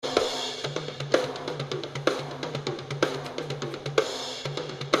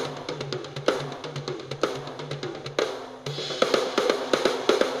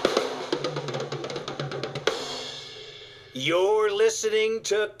listening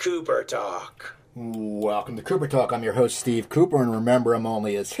to Cooper Talk. Welcome to Cooper Talk. I'm your host, Steve Cooper, and remember, I'm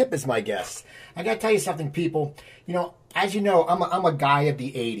only as hip as my guests. I got to tell you something, people. As you know, I'm a guy of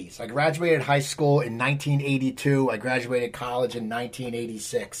the 80s. I graduated high school in 1982. I graduated college in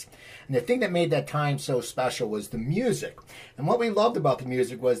 1986. And the thing that made that time so special was the music. And what we loved about the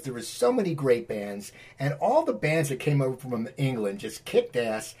music was there was so many great bands, and all the bands that came over from England just kicked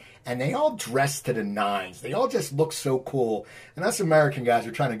ass, and they all dressed to the nines. They all just looked so cool. And us American guys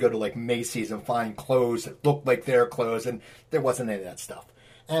were trying to go to like Macy's and find clothes that looked like their clothes, and there wasn't any of that stuff.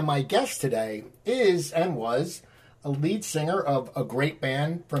 And my guest today is and was a lead singer of a great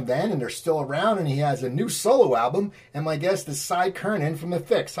band from then, and they're still around, and he has a new solo album. And my guest is Cy Curnin from The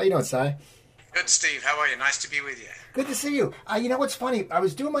Fix. How you doing, Cy? Good, Steve. How are you? Nice to be with you. Good to see you. You know what's funny? I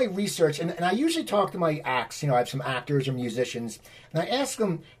was doing my research, and I usually talk to my acts. I have some actors or musicians, and I ask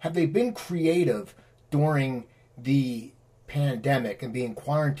them, have they been creative during the pandemic and being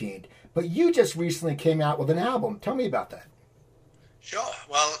quarantined? But you just recently came out with an album. Tell me about that. Sure.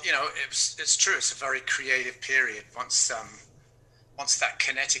 Well, it's true. It's a very creative period. Once that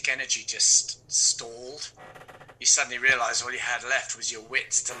kinetic energy just stalled, you suddenly realize all you had left was your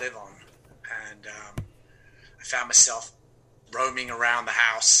wits to live on. And I found myself roaming around the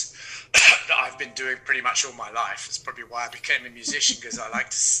house that I've been doing pretty much all my life. It's probably why I became a musician, because I like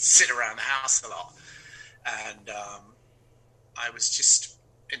to sit around the house a lot. And I was just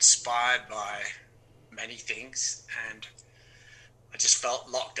inspired by many things, and I just felt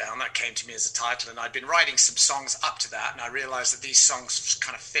lockdown. That came to me as a title, and I'd been writing some songs up to that, and I realized that these songs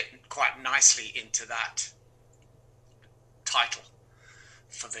kind of fit quite nicely into that title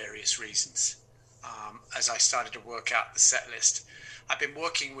for various reasons. As I started to work out the set list, I've been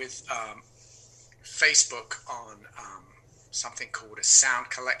working with Facebook on something called a sound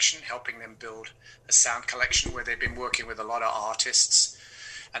collection, helping them build a sound collection where they've been working with a lot of artists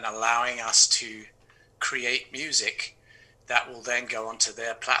and allowing us to create music that will then go onto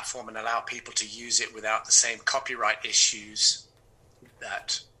their platform and allow people to use it without the same copyright issues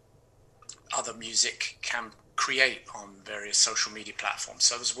that other music can create on various social media platforms.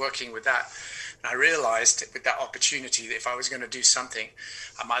 So I was working with that, and I realized with that opportunity that if I was going to do something,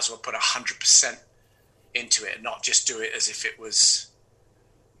 I might as well put 100% into it and not just do it as if it was,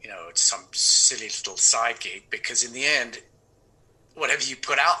 some silly little side gig, because in the end, whatever you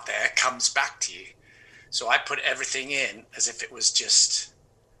put out there comes back to you. So I put everything in as if it was just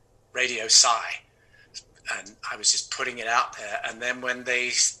Radio Psy, and I was just putting it out there. And then when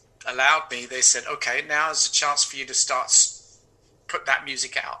they allowed me, they said, okay, now is a chance for you to put that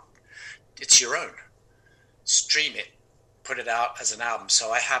music out. It's your own. Stream it, put it out as an album.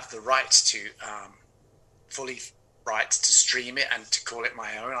 So I have the rights to, fully rights to stream it and to call it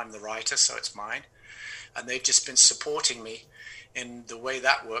my own. I'm the writer, so it's mine. And they've just been supporting me. And the way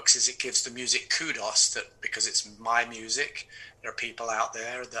that works is it gives the music kudos, that because it's my music, there are people out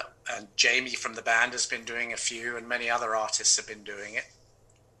there and Jamie from the band has been doing a few, and many other artists have been doing it.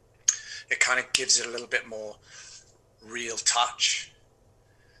 It kind of gives it a little bit more real touch.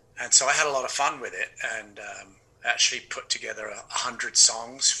 And so I had a lot of fun with it, and actually put together 100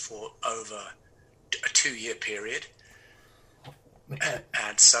 songs for over a 2-year period.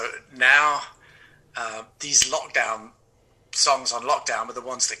 And so now these songs on lockdown were the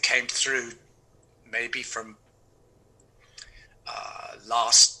ones that came through maybe from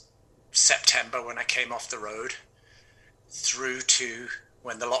last September when I came off the road through to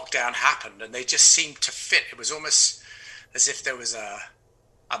when the lockdown happened, and they just seemed to fit. It was almost as if there was a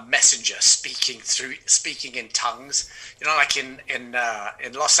messenger speaking in tongues, like in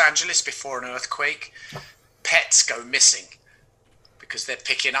Los Angeles before an earthquake, pets go missing because they're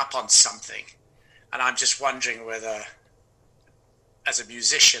picking up on something. And I'm just wondering whether, as a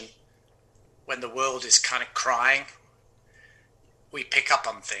musician, when the world is kind of crying, we pick up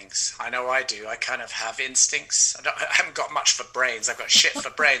on things. I know I do. I kind of have instincts. I haven't got much for brains. I've got shit for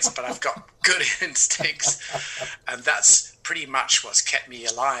brains, but I've got good instincts. And that's pretty much what's kept me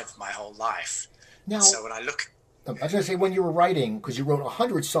alive my whole life. Now, so when I look... I was going to say, when you were writing, because you wrote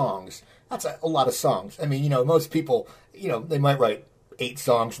 100 songs, that's a lot of songs. I mean, most people, they might write 8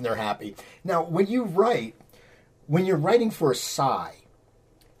 songs and they're happy. Now, when you're writing for a Psy,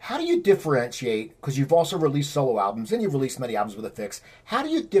 how do you differentiate, because you've also released solo albums and you've released many albums with The Fix, how do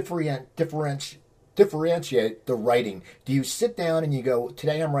you differentiate the writing? Do you sit down and you go,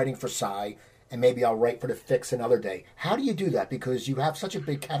 today I'm writing for Psy, and maybe I'll write for The Fix another day? How do you do that? Because you have such a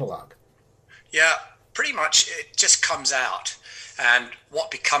big catalog. Yeah, pretty much it just comes out. And what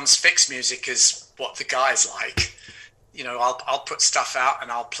becomes Fix music is what the guys like. I'll put stuff out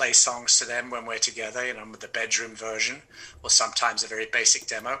and I'll play songs to them when we're together, with the bedroom version or sometimes a very basic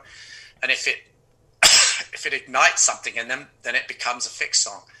demo. And if it ignites something in them, then it becomes a fixed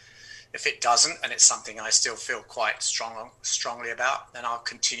song. If it doesn't, and it's something I still feel quite strongly about, then I'll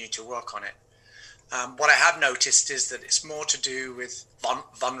continue to work on it. What I have noticed is that it's more to do with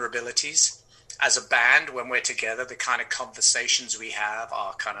vulnerabilities. As a band, when we're together, the kind of conversations we have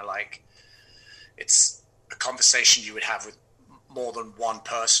are kind of like, it's a conversation you would have with more than one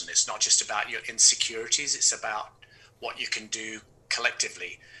person. It's not just about your insecurities. It's about what you can do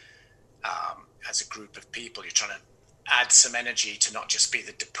collectively as a group of people. You're trying to add some energy to not just be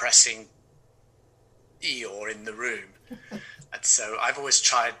the depressing Eeyore in the room. And so I've always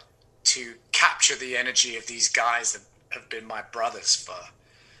tried to capture the energy of these guys that have been my brothers for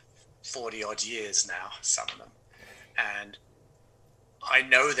 40 odd years now, some of them. And I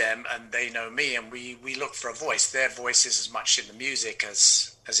know them and they know me, and we look for a voice. Their voice is as much in the music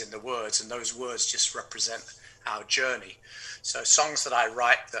as in the words, and those words just represent our journey. So songs that I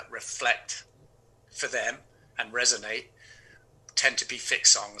write that reflect for them and resonate tend to be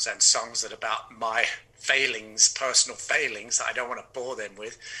fixed songs, and songs that are about my personal failings that I don't want to bore them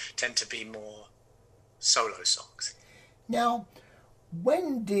with, tend to be more solo songs. Now,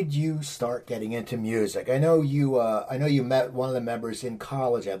 when did you start getting into music? I know you met one of the members in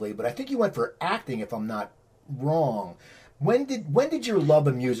college, I believe, but I think you went for acting, if I'm not wrong. When did your love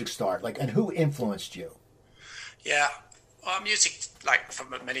of music start? And who influenced you? Yeah, well, music, for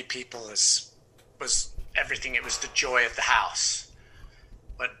many people, was everything. It was the joy of the house.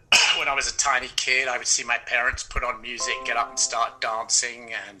 But when I was a tiny kid, I would see my parents put on music, get up and start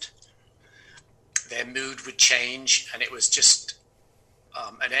dancing, and their mood would change, and it was just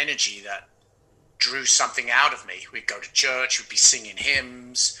an energy that drew something out of me. We'd go to church, we'd be singing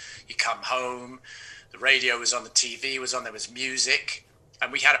hymns, you come home, the radio was on, the TV was on, there was music,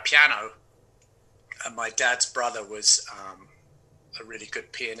 and we had a piano, and my dad's brother was a really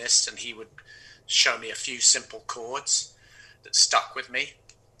good pianist, and he would show me a few simple chords that stuck with me.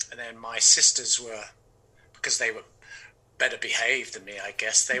 And then my sisters were, because they were better behaved than me, I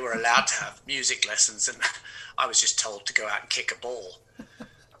guess, they were allowed to have music lessons, and I was just told to go out and kick a ball.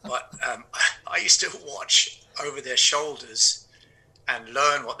 But I used to watch over their shoulders and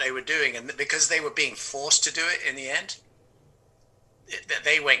learn what they were doing, and because they were being forced to do it in the end,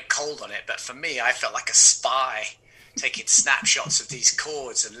 they went cold on it. But for me, I felt like a spy taking snapshots of these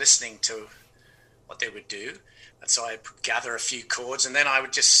chords and listening to what they would do. And so I would gather a few chords, and then I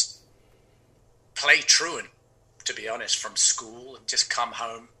would just play truant, to be honest, from school, and just come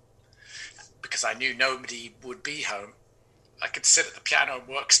home because I knew nobody would be home. I could sit at the piano and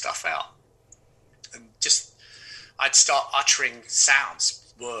work stuff out, and I'd start uttering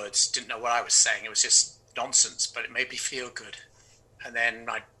sounds, words, didn't know what I was saying. It was just nonsense, but it made me feel good. And then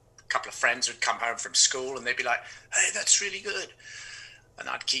a couple of friends would come home from school, and they'd be like, "Hey, that's really good." And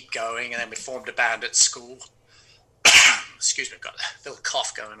I'd keep going, and then we formed a band at school. Excuse me, I've got a little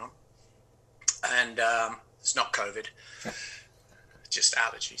cough going on. And it's not COVID, just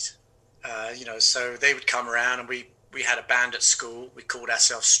allergies. So they would come around, and we had a band at school. We called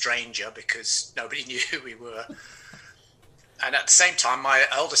ourselves Stranger because nobody knew who we were. And at the same time, my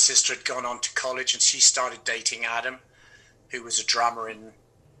elder sister had gone on to college, and she started dating Adam, who was a drummer in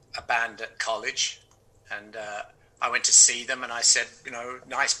a band at college. And I went to see them, and I said,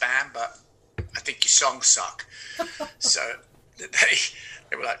 nice band, but I think your songs suck. So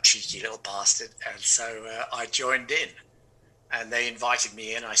they were like, cheeky little bastard. And so I joined in, and they invited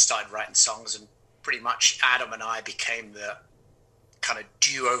me in. I started writing songs, and pretty much Adam and I became the kind of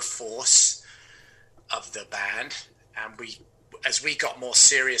duo force of the band. And as we got more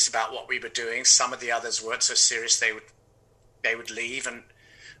serious about what we were doing, some of the others weren't so serious. They would leave. And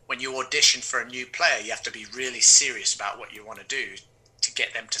when you audition for a new player, you have to be really serious about what you want to do to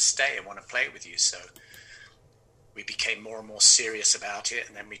get them to stay and want to play with you. So we became more and more serious about it,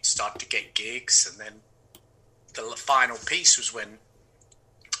 and then we started to get gigs. And then the final piece was when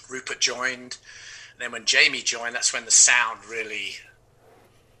Rupert joined, and then when Jamie joined, that's when the sound really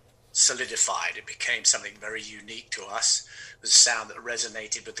solidified. It became something very unique to us. It was a sound that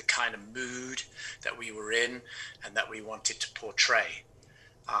resonated with the kind of mood that we were in and that we wanted to portray.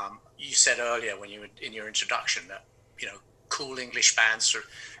 You said earlier when you were in your introduction that, cool English bands, or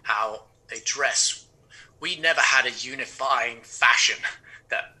how they dress. We never had a unifying fashion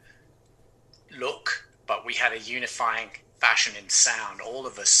that look, but we had a unifying fashion in sound. All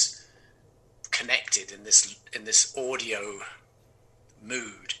of us connected in this audio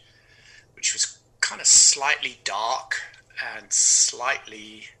mood, which was kind of slightly dark and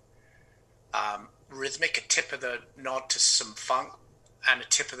slightly rhythmic, a tip of the nod to some funk, and a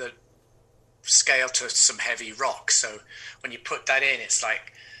tip of the scale to some heavy rock. So when you put that in, it's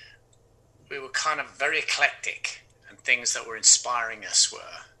like we were kind of very eclectic, and things that were inspiring us were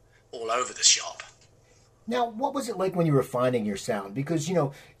all over the shop. Now, what was it like when you were finding your sound? Because,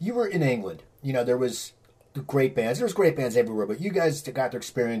 you were in England. There was the great bands. There was great bands everywhere, but you guys got to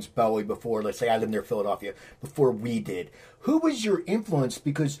experience Bowie before, let's say I lived near Philadelphia, before we did. Who was your influence?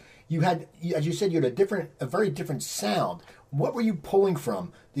 Because you had, as you said, you had a very different sound. What were you pulling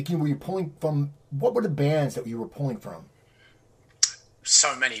from? What were the bands that you were pulling from?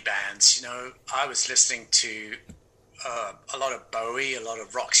 So many bands. I was listening to a lot of Bowie, a lot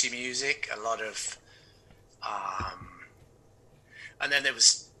of Roxy Music, a lot of... and then there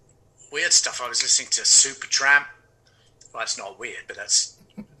was weird stuff. I was listening to Supertramp. Well, that's not weird, but I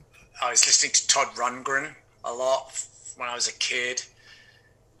was listening to Todd Rundgren a lot when I was a kid.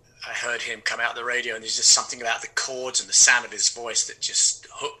 I heard him come out the radio, and there's just something about the chords and the sound of his voice that just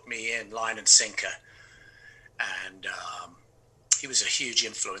hooked me in line and sinker. And he was a huge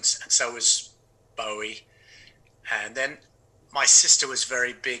influence, and so was Bowie. And then my sister was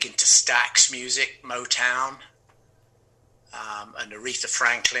very big into Stax music, Motown, and Aretha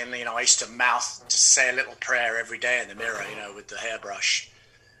Franklin. I used to say a little prayer every day in the mirror, with the hairbrush.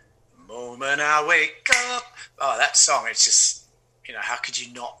 The moment I wake up. Oh, that song, it's just, how could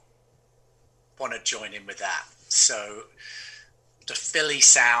you not want to join in with that? So the Philly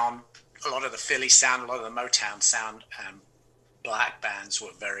sound, a lot of the Motown sound, black bands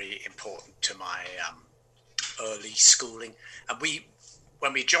were very important to my early schooling. And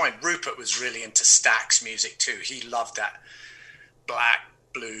when we joined, Rupert was really into Stax music too. He loved that black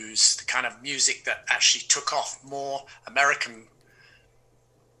blues, the kind of music that actually took off more. American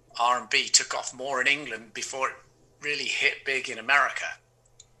R&B took off more in England before it really hit big in America.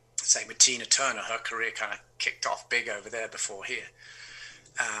 Same with Tina Turner. Her career kind of kicked off big over there before here.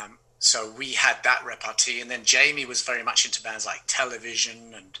 So we had that repartee. And then Jamie was very much into bands like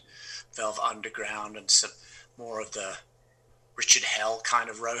Television and Velvet Underground, and some more of the Richard Hell kind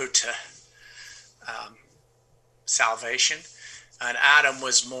of road to salvation. And Adam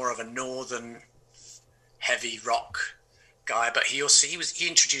was more of a northern heavy rock guy, but he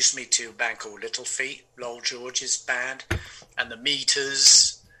introduced me to a band called Little Feat, Lowell George's band, and the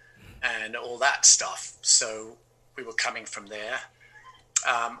Meters and all that stuff. So we were coming from there.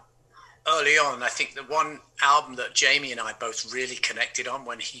 Early on, I think the one album that Jamie and I both really connected on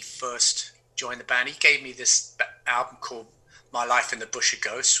when he first joined the band, he gave me this album called My Life in the Bush of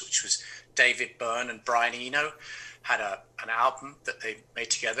Ghosts, which was David Byrne and Brian Eno had an album that they made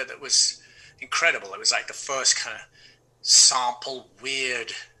together that was incredible. It was like the first kind of sample,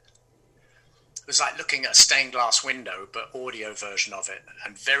 weird. It was like looking at a stained glass window, but audio version of it,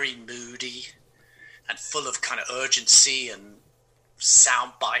 and very moody and full of kind of urgency and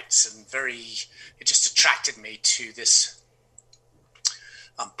sound bites, and it just attracted me to this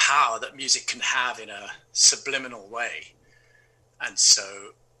power that music can have in a subliminal way. And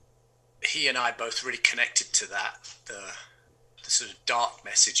so he and I both really connected to that, the sort of dark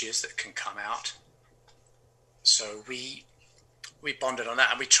messages that can come out. So we bonded on that,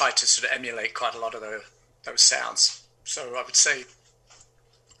 and we tried to sort of emulate quite a lot of those sounds. So I would say,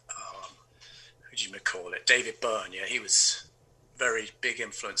 who do you call it? David Byrne, yeah, he was very big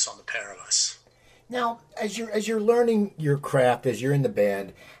influence on the pair of us. Now, as you're learning your craft, as you're in the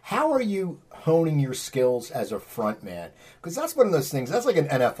band, how are you honing your skills as a front man? Because that's one of those things. That's like an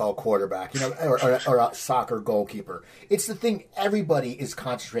NFL quarterback, or a soccer goalkeeper. It's the thing everybody is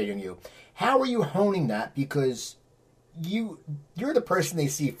concentrating on you. How are you honing that? Because you're the person they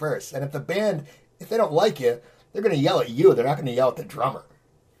see first, and if the band, if they don't like you, they're going to yell at you. They're not going to yell at the drummer.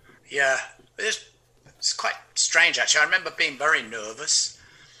 Yeah, it's quite strange actually. I remember being very nervous.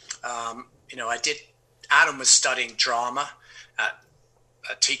 Adam was studying drama at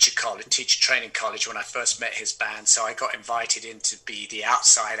a teacher training college when I first met his band. So I got invited in to be the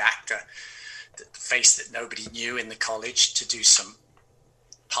outside actor, the face that nobody knew in the college, to do some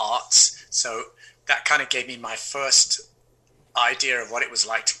parts. So that kind of gave me my first idea of what it was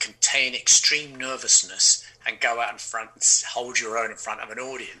like to contain extreme nervousness and go out in front and hold your own in front of an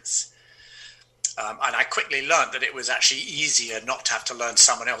audience. And I quickly learned that it was actually easier not to have to learn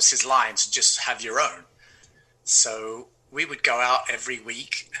someone else's lines and just have your own. So we would go out every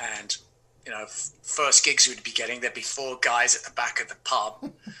week, and first gigs we'd be getting, there'd be 4 guys at the back of the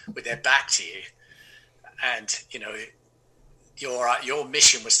pub with their back to you, and your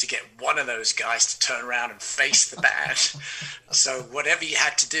mission was to get one of those guys to turn around and face the band. So whatever you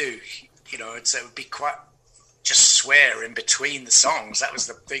had to do, it would be quite just swear in between the songs. That was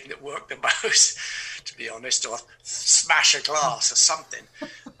the thing that worked the most, to be honest, or smash a glass or something.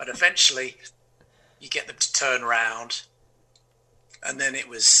 But eventually you get them to turn around. And then it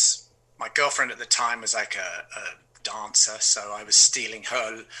was, my girlfriend at the time was like a dancer, so I was stealing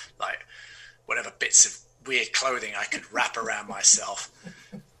her, like, whatever bits of weird clothing I could wrap around myself.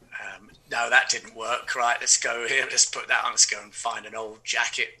 No, that didn't work. Right, let's go here. Let's put that on. Let's go and find an old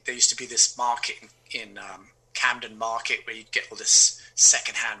jacket. There used to be this market in Camden Market where you'd get all this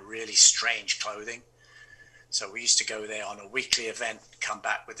secondhand, really strange clothing. So we used to go there on a weekly event, come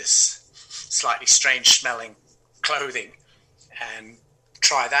back with this slightly strange smelling clothing and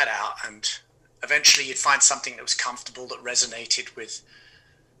try that out. And eventually you'd find something that was comfortable, that resonated with,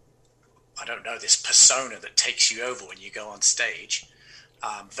 I don't know, this persona that takes you over when you go on stage.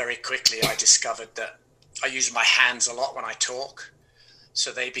 Very quickly I discovered that I use my hands a lot when I talk.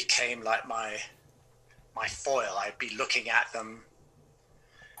 So they became like my foil. I'd be looking at them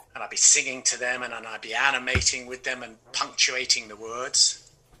and I'd be singing to them, and then I'd be animating with them and punctuating the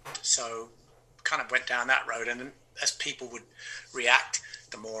words. So kind of went down that road. And then as people would react,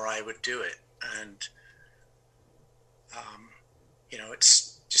 the more I would do it. And, you know,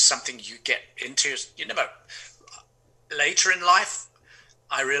 it's just something you get into. You know, later in life,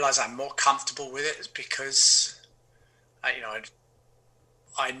 I realize I'm more comfortable with it because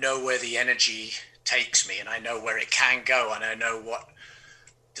I know where the energy takes me, and I know where it can go, and I know what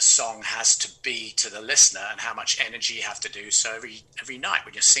the song has to be to the listener and how much energy you have to do. So every night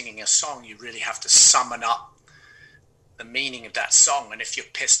when you're singing a song, you really have to summon up the meaning of that song. And if you're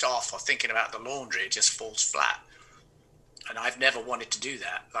pissed off or thinking about the laundry, it just falls flat. And I've never wanted to do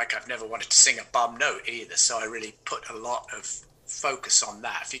that. Like, I've never wanted to sing a bum note either. So I really put a lot of focus on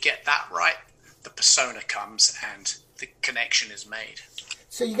that. If you get that right, the persona comes and the connection is made.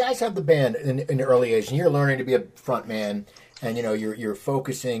 So you guys have the band in the early age, and you're learning to be a front man, and you know you're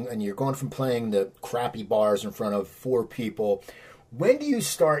focusing, and you're going from playing the crappy bars in front of 4 people. When do you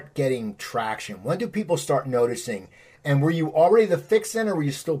start getting traction? When do people start noticing? And were you already the Fix then, or were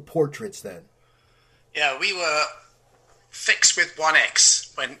you still Portraits then? Yeah, we were Fix with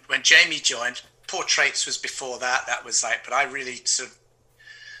 1X when Jamie joined. Portraits was before that. That was like, but I really sort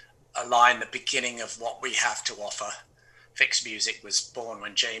of aligned the beginning of what we have to offer. Fix Music was born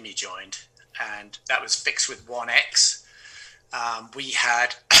when Jamie joined, and that was Fix with 1X. We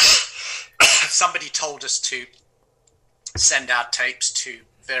had somebody told us to send our tapes to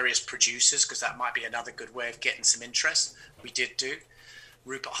various producers because that might be another good way of getting some interest. We did do.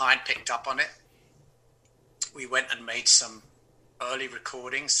 Rupert Hine picked up on it. We went and made some early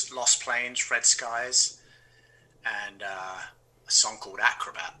recordings, Lost Plains, Red Skies, and a song called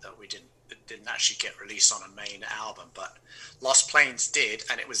Acrobat that didn't actually get released on a main album, but Lost Plains did,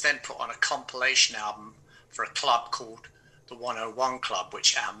 and it was then put on a compilation album for a club called the 101 Club,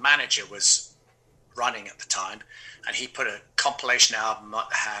 which our manager was running at the time, and he put a compilation album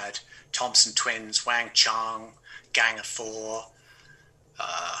that had Thompson Twins, Wang Chung, Gang of Four, a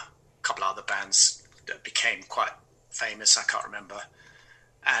couple other bands that became quite famous, I can't remember,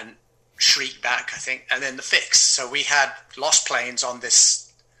 and Shriekback, I think, and then the Fix. So we had Lost Plains on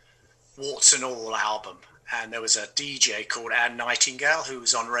this Warts and All album, and there was a DJ called Anne Nightingale who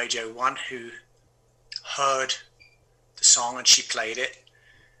was on Radio 1 who heard the song and she played it.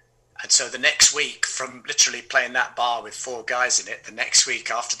 And so the next week, from literally playing that bar with 4 guys in it, the next week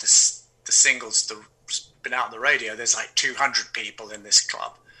after the singles been out on the radio, there's like 200 people in this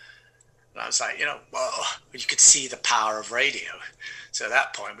club. And I was like, whoa, you could see the power of radio. So at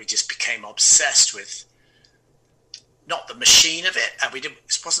that point, we just became obsessed with not the machine of it. And it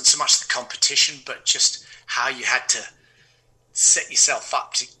wasn't so much the competition, but just how you had to set yourself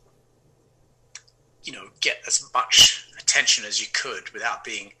up to, get as much attention as you could without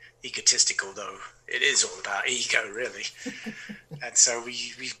being egotistical, though it is all about ego, really. And so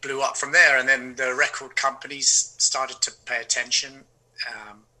we blew up from there. And then the record companies started to pay attention.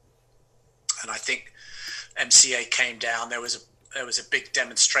 And I think MCA came down. There was a big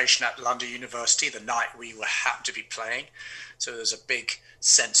demonstration at London University the night we were happened to be playing. So there was a big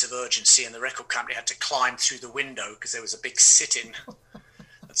sense of urgency, and the record company had to climb through the window because there was a big sit-in.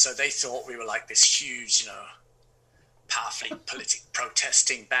 And so they thought we were like this huge, powerfully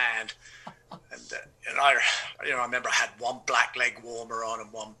protesting band. And I remember I had one black leg warmer on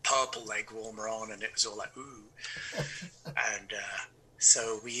and one purple leg warmer on, and it was all like, ooh. And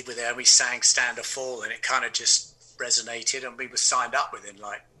so we were there, we sang Stand or Fall, and it kind of just resonated, and we were signed up within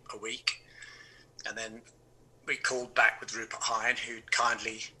like a week. And then we called back with Rupert Hine, who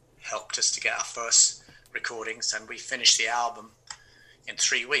kindly helped us to get our first recordings, and we finished the album in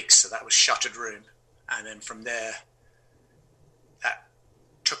 3 weeks. So that was Shuttered Room, And then from there, that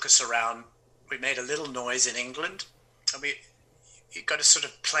took us around. We made a little noise in England. And you've got to sort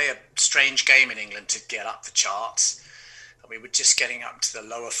of play a strange game in England to get up the charts. And we were just getting up to the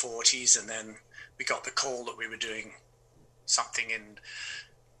lower 40s, and then we got the call that we were doing something in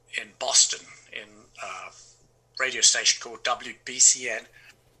Boston, in a radio station called WBCN,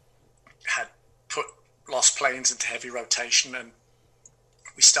 had put Lost Plains into heavy rotation, and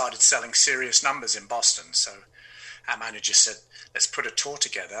we started selling serious numbers in Boston. So our manager said, let's put a tour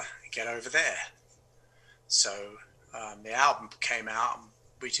together and get over there. So the album came out, and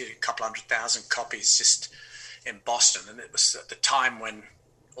we did a couple 100,000 copies just in Boston. And it was at the time when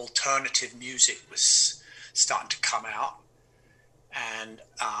alternative music was starting to come out. And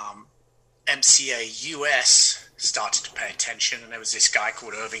MCA US started to pay attention. And there was this guy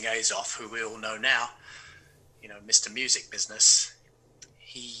called Irving Azoff, who we all know now, you know, Mr. Music Business.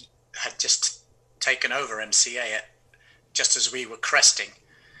 He had just taken over MCA just as we were cresting.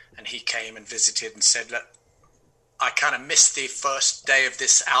 And he came and visited and said, look, I kind of missed the first day of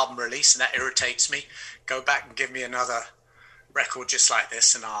this album release, and that irritates me. Go back and give me another record just like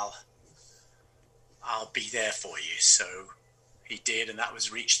this, and I'll be there for you. So he did, and that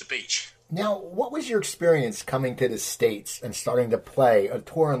was Reach the Beach. Now, what was your experience coming to the States and starting to play a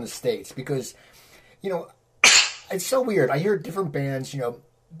tour in the States? Because, you know, it's so weird. I hear different bands, you know,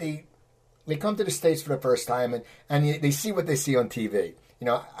 they come to the States for the first time, and they see what they see on TV. You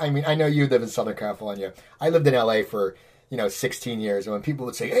know, I mean, I know you live in Southern California. I lived in LA for, 16 years. And when people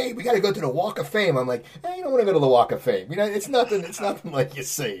would say, hey, we got to go to the Walk of Fame, I'm like, hey, you don't want to go to the Walk of Fame. You know, it's nothing like you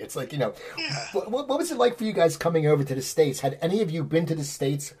see. It's like, what was it like for you guys coming over to the States? Had any of you been to the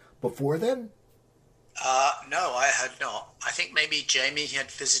States before then? No, I had not. I think maybe Jamie had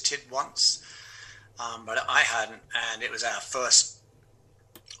visited once, but I hadn't. And it was our first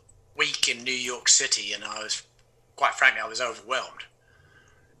week in New York City, and quite frankly, I was overwhelmed.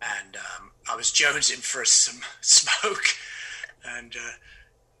 And I was jonesing for some smoke, and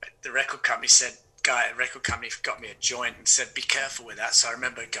the record company got me a joint and said, be careful with that. So I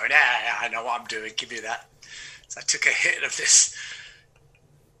remember going, I know what I'm doing, give me that. So I took a hit of this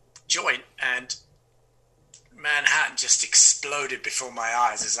joint, and Manhattan just exploded before my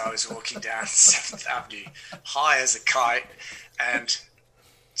eyes as I was walking down 7th Avenue, high as a kite, and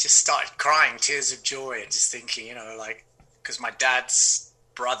just started crying tears of joy and just thinking, because my dad's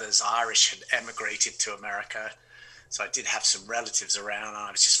brothers, Irish, had emigrated to America. So I did have some relatives around, and I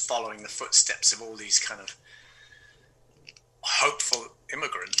was just following the footsteps of all these kind of hopeful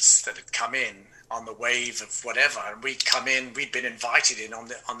immigrants that had come in on the wave of whatever. And we'd come in, we'd been invited in on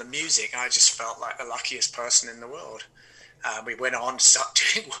the music. I just felt like the luckiest person in the world. We went on to start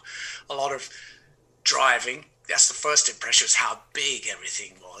doing a lot of driving. That's the first impression, was how big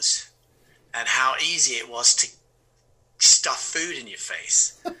everything was and how easy it was to stuff food in your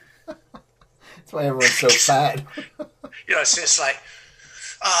face. That's why everyone's so fat. It's just like,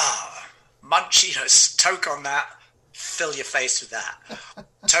 munch, toke on that, fill your face with that.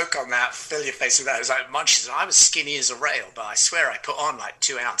 Toke on that, fill your face with that. It was like munches. And I was skinny as a rail, but I swear I put on like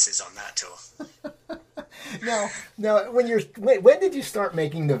 2 ounces on that tour. Now, when did you start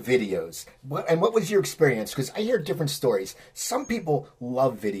making the videos? And what was your experience? Because I hear different stories. Some people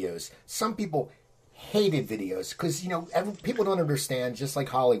love videos. Some people hated videos because, people don't understand, just like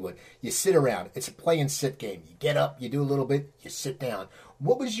Hollywood. You sit around. It's a play and sit game. You get up, you do a little bit, you sit down.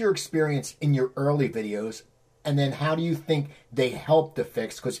 What was your experience in your early videos? And then how do you think they helped to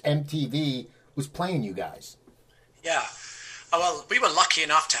fix? Because MTV was playing you guys. Yeah. Well, we were lucky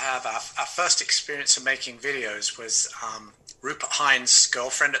enough to have our first experience of making videos was Rupert Hines'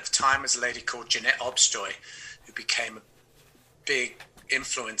 girlfriend at the time was a lady called Jeanette Obstoy, who became a big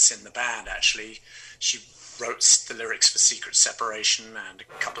influence in the band, actually. She wrote the lyrics for Secret Separation and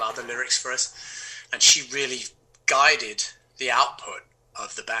a couple other lyrics for us. And she really guided the output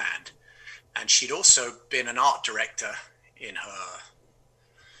of the band. And she'd also been an art director in her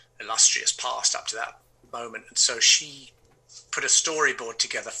illustrious past up to that moment. And so she put a storyboard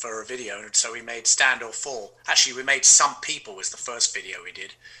together for a video. And so we made Stand or Fall. Actually, we made Some People was the first video we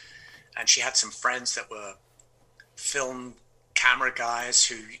did. And she had some friends that were film camera guys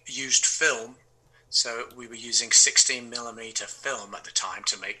who used film. So we were using 16mm film at the time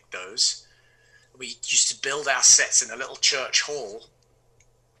to make those. We used to build our sets in a little church hall.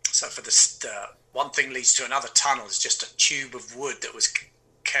 So for the one thing leads to another tunnel is just a tube of wood that was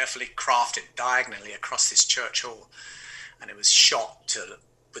carefully crafted diagonally across this church hall. And it was shot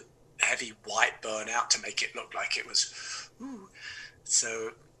with heavy white burnout to make it look like it was, ooh.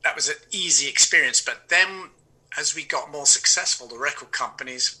 So that was an easy experience. But then as we got more successful, the record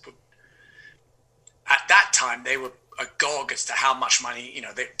companies would at that time, they were agog as to how much money,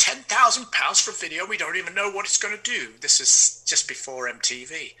 they £10,000 for a video. We don't even know what it's going to do. This is just before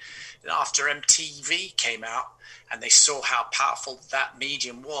MTV. And after MTV came out and they saw how powerful that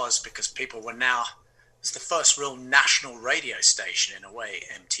medium was, because people were now, it was the first real national radio station in a way,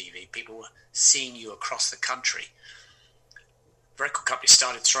 MTV. People were seeing you across the country. Record companies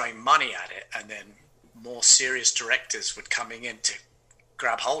started throwing money at it, and then more serious directors were coming in to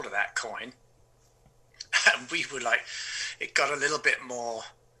grab hold of that coin. And we were like, it got a little bit more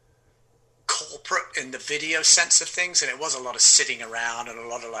corporate in the video sense of things, and it was a lot of sitting around and a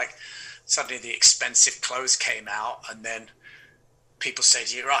lot of like, suddenly the expensive clothes came out, and then people say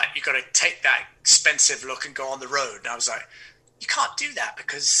to you, right, you got to take that expensive look and go on the road. And I was like, you can't do that,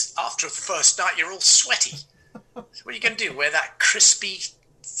 because after the first night you're all sweaty. So what are you going to do? Wear that crispy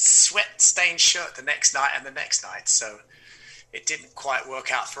sweat-stained shirt the next night and the next night? So it didn't quite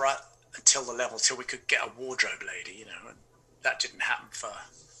work out for us till we could get a wardrobe lady, and that didn't happen for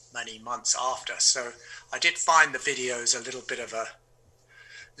many months after. So I did find the videos a little bit of a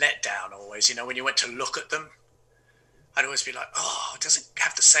letdown always. When you went to look at them, I'd always be like, oh, it doesn't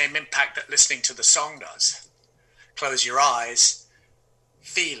have the same impact that listening to the song does. Close your eyes,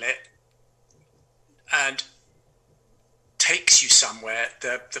 feel it, and takes you somewhere.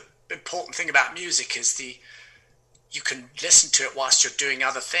 The important thing about music is you can listen to it whilst you're doing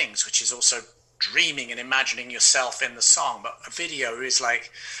other things, which is also dreaming and imagining yourself in the song. But a video is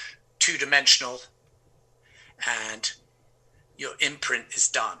like two-dimensional, and your imprint is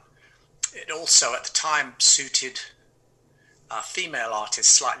done. It also, at the time, suited female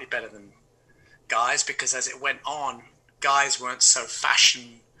artists slightly better than guys, because as it went on, guys weren't so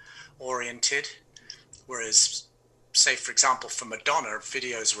fashion-oriented, whereas, say, for example, for Madonna,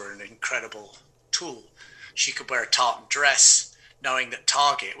 videos were an incredible tool. She could wear a tartan dress, knowing that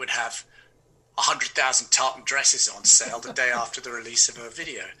Target would have 100,000 tartan dresses on sale the day after the release of her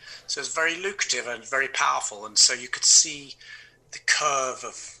video. So it's very lucrative and very powerful. And so you could see the curve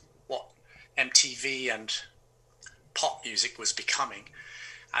of what MTV and pop music was becoming.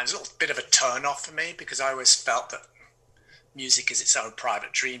 And it was a little bit of a turn off for me, because I always felt that music is its own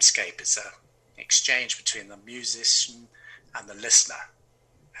private dreamscape. It's an exchange between the musician and the listener.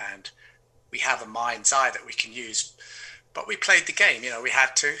 And we have a mind's eye that we can use, but we played the game, we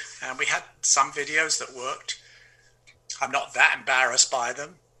had to, and we had some videos that worked. I'm not that embarrassed by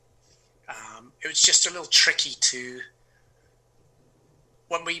them. It was just a little tricky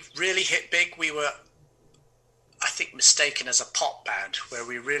when we really hit big, we were, I think, mistaken as a pop band, where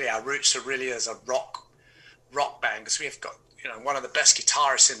our roots are really as a rock band, because we have got, one of the best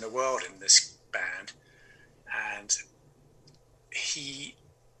guitarists in the world in this band, and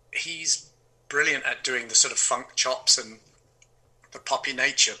he's brilliant at doing the sort of funk chops and the poppy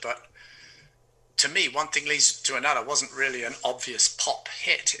nature, but to me, one thing leads to another. It wasn't really an obvious pop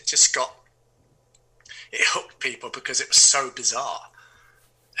hit. It hooked people because it was so bizarre,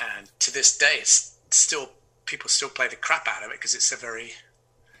 and to this day, people still play the crap out of it, because it's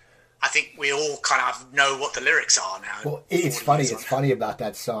I think we all kind of know what the lyrics are now. Well, it's funny. It's funny about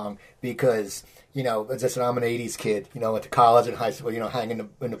that song, because as I said, I'm an '80s kid. Went to college and high school. Hanging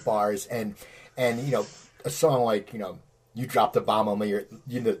in the bars, and a song like You Dropped the Bomb on Me, or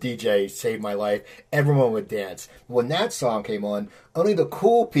DJ Saved My Life. Everyone would dance. When that song came on, only the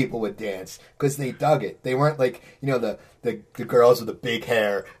cool people would dance because they dug it. They weren't like the girls with the big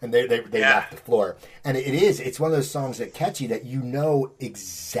hair, and they left the floor. And it's one of those songs that catchy that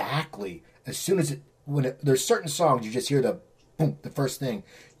exactly as soon as there's certain songs you just hear the boom, the first thing.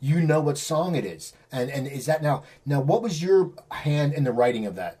 You know what song it is. And is that now what was your hand in the writing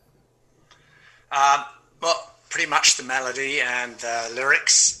of that? Well, pretty much the melody and the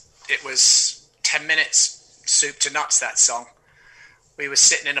lyrics. It was 10 minutes, soup to nuts, that song. We were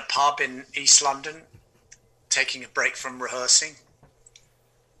sitting in a pub in East London, taking a break from rehearsing.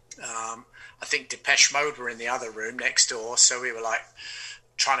 I think Depeche Mode were in the other room next door, so we were like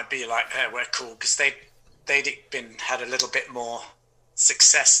trying to be like, hey, we're cool, because they'd had a little bit more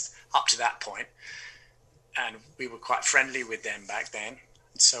success up to that point, and we were quite friendly with them back then.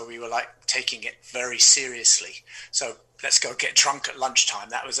 So we were like taking it very seriously. So let's go get drunk at lunchtime.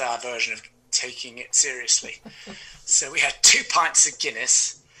 That was our version of taking it seriously. So we had 2 pints of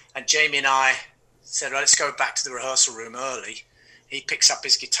Guinness, and Jamie and I said, well, let's go back to the rehearsal room early. He picks up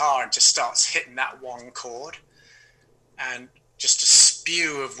his guitar and just starts hitting that one chord. And just a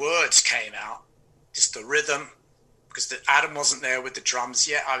spew of words came out, just the rhythm, because Adam wasn't there with the drums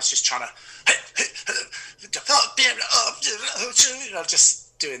yet. I was just trying to,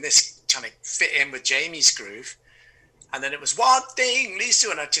 just doing this, trying to fit in with Jamie's groove. And then it was one thing leads to,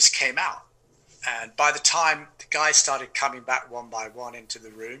 and it just came out. And by the time the guys started coming back one by one into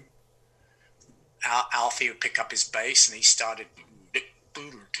the room, Alfie would pick up his bass and he started.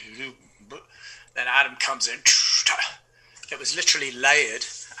 Then Adam comes in. It was literally layered,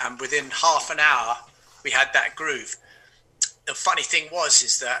 and within half an hour, we had that groove. The funny thing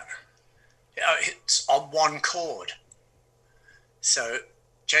is that it's on one chord. So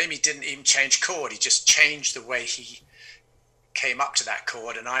Jamie didn't even change chord. He just changed the way he came up to that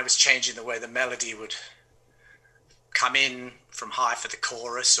chord, and I was changing the way the melody would come in from high for the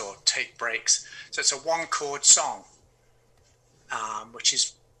chorus or take breaks. So it's a one chord song, which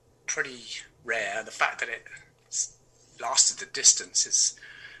is pretty rare. The fact that it lasted the distance is,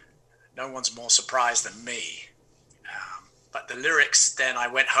 no one's more surprised than me. But the lyrics, then I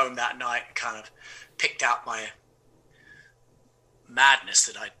went home that night and kind of picked out my madness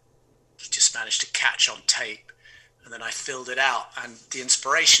that I just managed to catch on tape, and then I filled it out. And the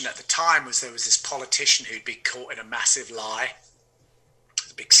inspiration at the time was there was this politician who'd been caught in a massive lie,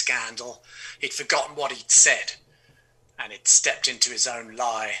 a big scandal. He'd forgotten what he'd said, and he'd stepped into his own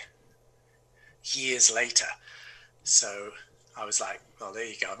lie years later. So I was like, well, there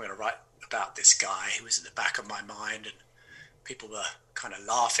you go, I'm going to write about this guy who was at the back of my mind. And people were kind of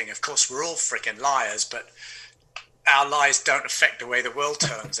laughing. Of course, we're all freaking liars, but our lies don't affect the way the world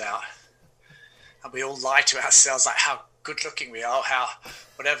turns out. And we all lie to ourselves, like how good looking we are, how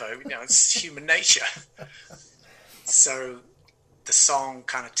whatever, it's human nature. So the song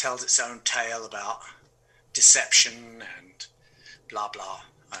kind of tells its own tale about deception and blah, blah.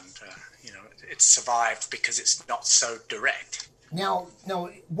 And, it's survived because it's not so direct. Now,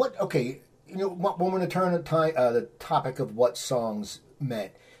 what, okay, when we're going to turn the topic of what songs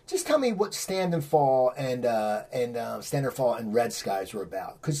meant, just tell me what Stand and Fall and Stand or Fall and Red Skies were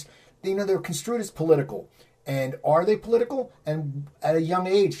about. Because, they're construed as political. And are they political? And at a young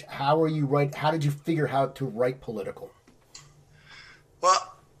age, how did you figure how to write political?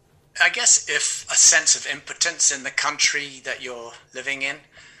 Well, I guess if a sense of impotence in the country that you're living in,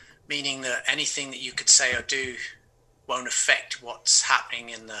 meaning that anything that you could say or do won't affect what's happening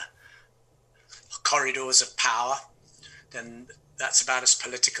in the corridors of power, then that's about as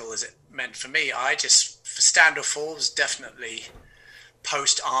political as it meant for me. For Stand or Fall was definitely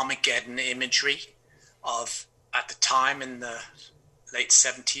post-Armageddon imagery of, at the time in the late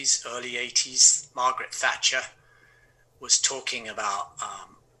 70s, early 80s, Margaret Thatcher was talking about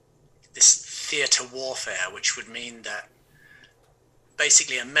this theatre warfare, which would mean that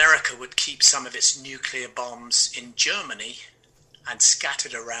basically America would keep some of its nuclear bombs in Germany and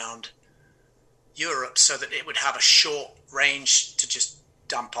scattered around Europe so that it would have a short range to just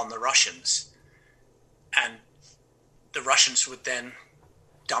dump on the Russians. And the Russians would then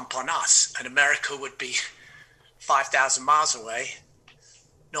dump on us, and America would be 5,000 miles away,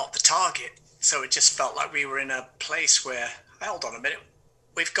 not the target. So it just felt like we were in a place where, hold on a minute,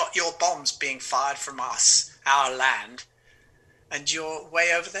 we've got your bombs being fired from us, our land, and you're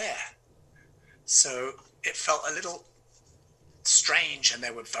way over there. So it felt a little strange, and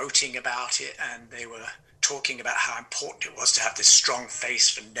they were voting about it, and they were talking about how important it was to have this strong face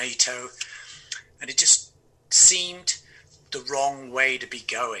for NATO, and it just seemed the wrong way to be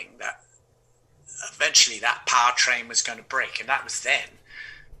going, that eventually that power train was going to break. And that was then.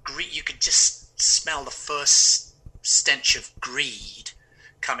 You could just smell the first stench of greed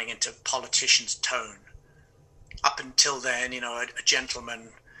coming into politicians' tone. Up until then, a gentleman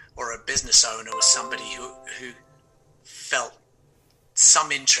or a business owner was somebody who felt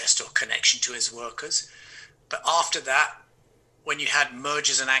some interest or connection to his workers. But after that, when you had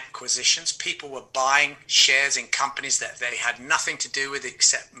mergers and acquisitions, people were buying shares in companies that they had nothing to do with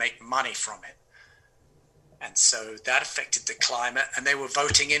except make money from it. And so that affected the climate, and they were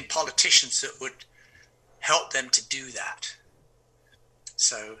voting in politicians that would help them to do that.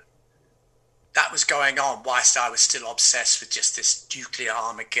 So that was going on whilst I was still obsessed with just this nuclear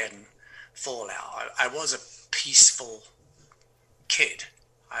Armageddon fallout. I was a peaceful kid.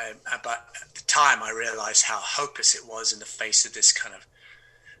 But at the time, I realized how hopeless it was in the face of this kind of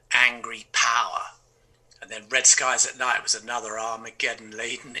angry power. And then Red Skies at Night was another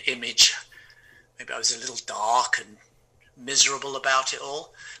Armageddon-laden image. Maybe I was a little dark and miserable about it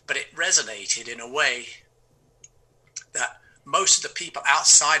all, but it resonated in a way that most of the people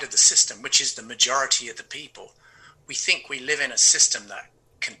outside of the system, which is the majority of the people, we think we live in a system that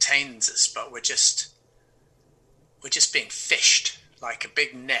contains us, but we're just being fished like a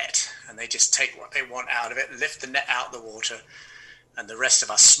big net, and they just take what they want out of it, lift the net out of the water, and the rest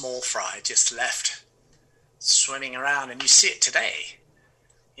of us small fry just left swimming around. And you see it today.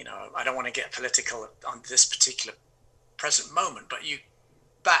 I don't want to get political on this particular present moment, but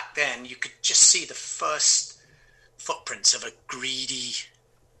back back then, you could just see the first footprints of a greedy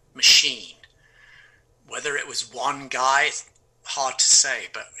machine. Whether it was one guy, it's hard to say,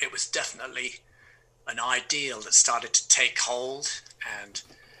 but it was definitely an ideal that started to take hold and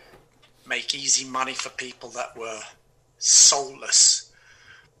make easy money for people that were soulless.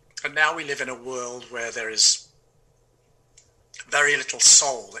 And now we live in a world where there is very little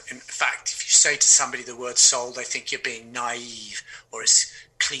soul. In fact, if you say to somebody the word soul, they think you're being naive or it's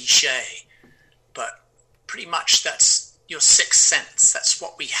cliche. But pretty much that's your sixth sense. That's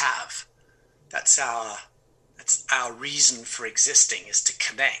what we have. That's our reason for existing, is to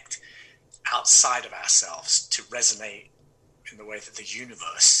connect outside of ourselves, to resonate in the way that the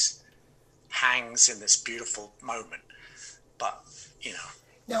universe hangs in this beautiful moment. But,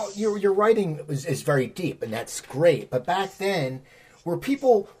 Now, your writing is very deep, and that's great. But back then, what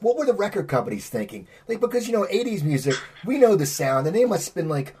were the record companies thinking? Like, because, 80s music, we know the sound, and they must have been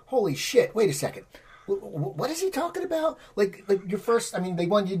like, holy shit, wait a second. What is he talking about? Like your first, they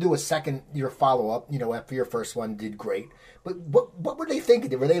wanted you to do your follow-up, after your first one did great. But what were they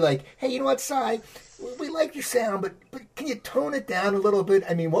thinking? Were they like, hey, you know what, Cy, we like your sound, but can you tone it down a little bit?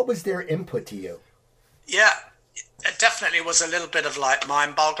 What was their input to you? Yeah, it definitely was a little bit of like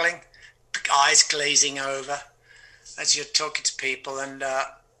mind-boggling, eyes glazing over as you're talking to people. And,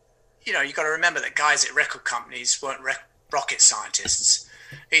 you got to remember that guys at record companies weren't rocket scientists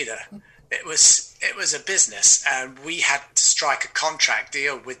either. It was a business, and we had to strike a contract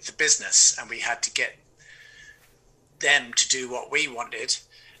deal with the business, and we had to get them to do what we wanted,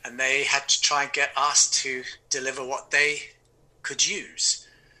 and they had to try and get us to deliver what they could use.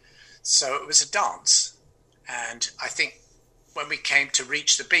 So it was a dance. And I think when we came to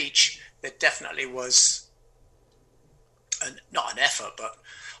Reach the Beach, there definitely was not an effort, but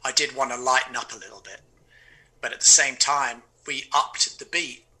I did want to lighten up a little bit. But at the same time, we upped the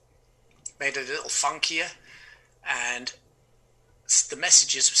beat, made it a little funkier, and the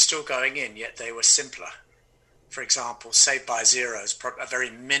messages were still going in, yet they were simpler. For example, Saved by Zero is a very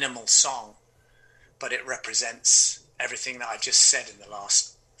minimal song, but it represents everything that I just said in the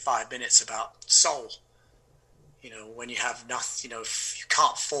last 5 minutes about soul. When you have nothing, if you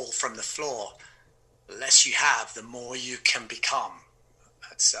can't fall from the floor, the less you have, the more you can become.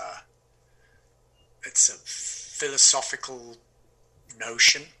 It's a philosophical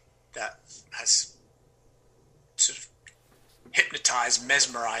notion that has sort of hypnotized,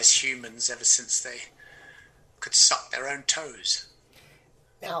 mesmerized humans ever since they could suck their own toes.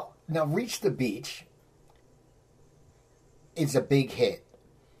 Now, Reach the Beach is a big hit.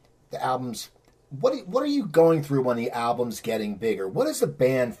 The album's... What are you going through when the album's getting bigger? What does the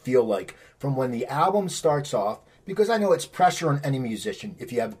band feel like from when the album starts off? Because I know it's pressure on any musician.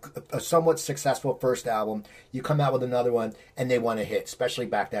 If you have a somewhat successful first album, you come out with another one, and they want to hit. Especially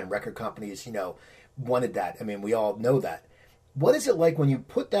back then, record companies, wanted that. We all know that. What is it like when you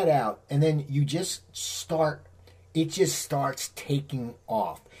put that out, and then you just start... It just starts taking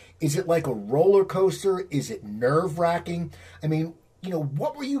off? Is it like a roller coaster? Is it nerve-wracking?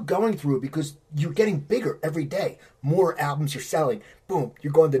 What were you going through? Because you're getting bigger every day. More albums you're selling. Boom,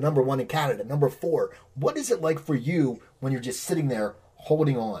 you're going to number 1 in Canada, number 4. What is it like for you when you're just sitting there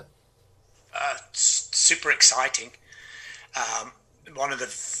holding on? Super exciting. One of the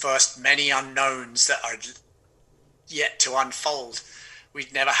first many unknowns that are yet to unfold.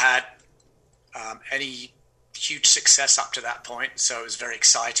 We'd never had any huge success up to that point, so it was very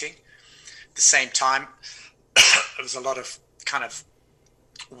exciting. At the same time, there was a lot of kind of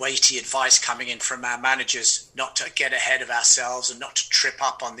weighty advice coming in from our managers not to get ahead of ourselves and not to trip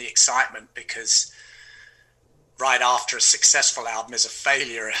up on the excitement, because right after a successful album is a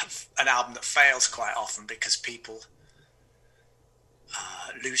failure, an album that fails quite often because people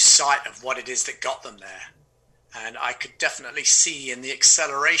lose sight of what it is that got them there. And I could definitely see in the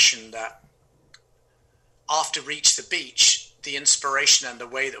acceleration that after Reach the Beach, the inspiration and the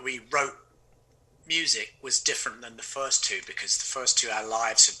way that we wrote music was different than the first two, because the first two, our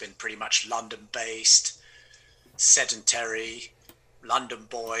lives had been pretty much London-based, sedentary, London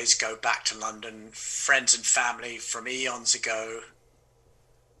boys, go back to London, friends and family from eons ago.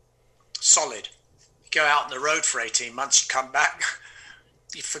 Solid. You go out on the road for 18 months, you come back,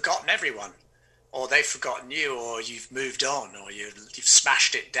 you've forgotten everyone, or they've forgotten you, or you've moved on, or you've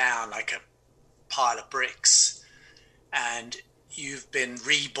smashed it down like a pile of bricks, and you've been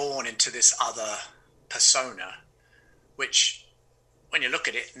reborn into this other persona, which, when you look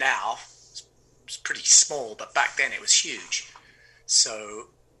at it now, it's pretty small, but back then it was huge. So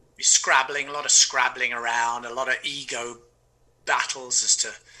you're scrabbling, a lot of scrabbling around, a lot of ego battles as to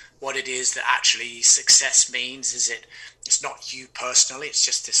what it is that actually success means. Is it It's not you personally. It's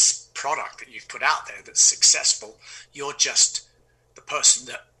just this product that you've put out there that's successful. You're just the person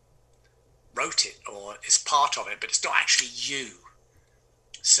that wrote it or is part of it, but it's not actually you.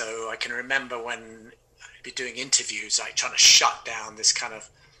 So I can remember when I'd be doing interviews, like trying to shut down this kind of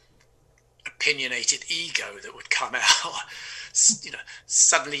opinionated ego that would come out. You know,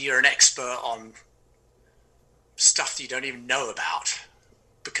 suddenly you're an expert on stuff that you don't even know about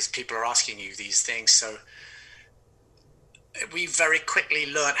because people are asking you these things. So we very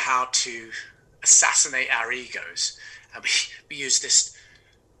quickly learned how to assassinate our egos, and we used this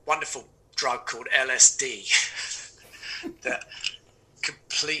wonderful drug called LSD that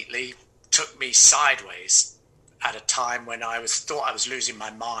completely took me sideways at a time when I thought I was losing my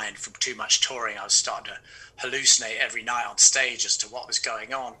mind from too much touring. I was starting to hallucinate every night on stage as to what was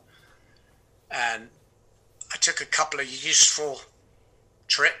going on. And I took a couple of useful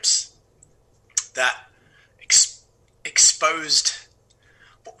trips that exposed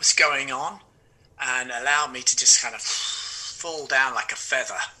what was going on and allowed me to just kind of fall down like a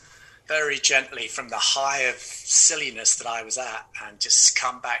feather very gently from the high of silliness that I was at and just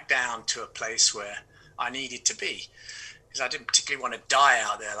come back down to a place where I needed to be, because I didn't particularly want to die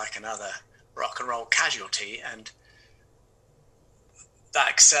out there like another rock and roll casualty. And that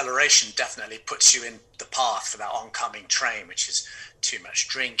acceleration definitely puts you in the path for that oncoming train, which is too much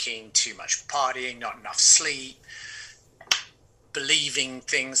drinking, too much partying, not enough sleep, believing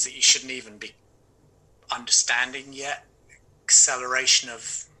things that you shouldn't even be understanding yet, acceleration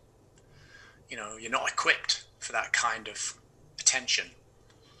of, you know, you're not equipped for that kind of attention.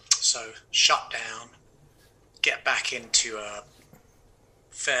 So shut down, get back into a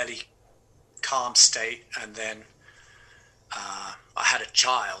fairly calm state, and then I had a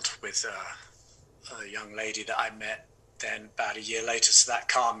child with a young lady that I met then about a year later, so that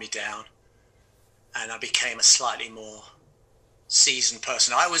calmed me down, and I became a slightly more seasoned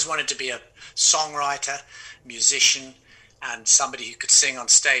person. I always wanted to be a songwriter, musician, and somebody who could sing on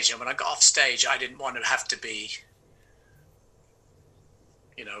stage. And when I got off stage, I didn't want to have to be,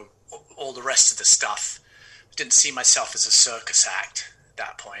 you know, all the rest of the stuff. I didn't see myself as a circus act at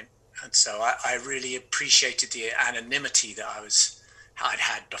that point. And so I really appreciated the anonymity that I'd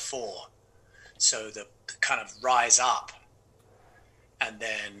had before. So the kind of rise up, and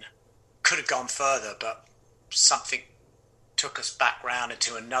then could have gone further, but something took us back round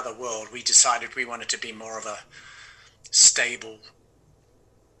into another world. We decided we wanted to be more of a stable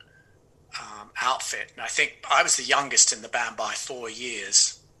outfit. And I think I was the youngest in the band by 4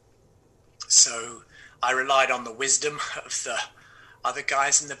 years. So I relied on the wisdom of the other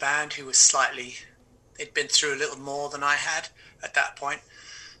guys in the band who were they'd been through a little more than I had at that point.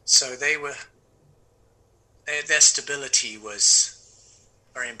 So their stability was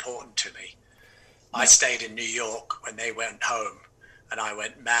very important to me. I stayed in New York when they went home, and I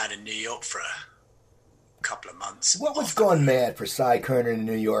went mad in New York for a couple of months. What was going mad for Cy Curnin in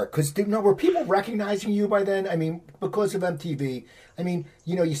New York? Because were people recognizing you by then? I mean, because of MTV. I mean,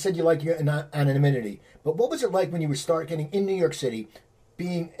 you know, you said you like your anonymity, but what was it like when you were getting in New York City,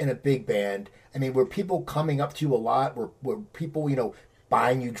 being in a big band? I mean, were people coming up to you a lot? Were people, you know,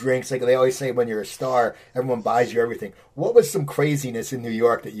 buying you drinks? Like they always say, when you're a star, everyone buys you everything. What was some craziness in New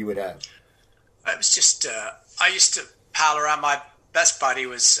York that you would have? It was just, I used to pal around. My best buddy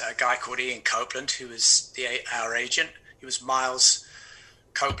was a guy called Ian Copeland, who was our agent. He was Miles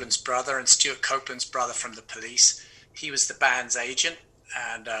Copeland's brother and Stuart Copeland's brother from the Police. He was the band's agent,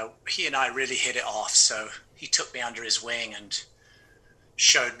 and he and I really hit it off. So he took me under his wing and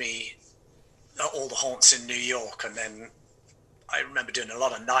showed me all the haunts in New York. And then I remember doing a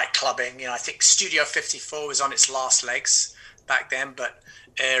lot of night clubbing. You know, I think Studio 54 was on its last legs back then, but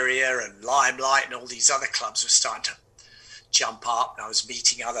Area and Limelight and all these other clubs were starting to jump up, and I was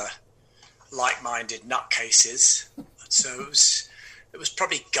meeting other like-minded nutcases. So it was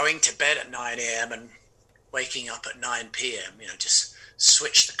probably going to bed at 9 a.m. and waking up at 9 p.m., you know, just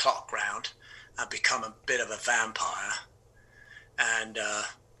switch the clock round and become a bit of a vampire and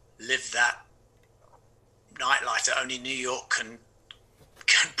live that nightlife that only New York can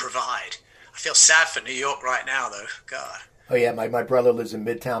provide. I feel sad for New York right now, though. God. Oh, yeah, my brother lives in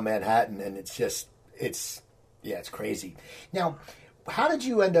Midtown Manhattan, and it's crazy. Now, how did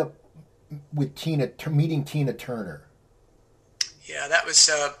you end up with meeting Tina Turner? Yeah, that was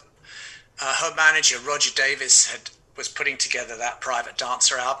her manager, Roger Davis, was putting together that Private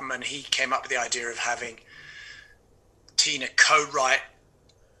Dancer album, and he came up with the idea of having Tina co-write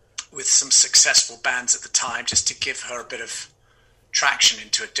with some successful bands at the time, just to give her a bit of traction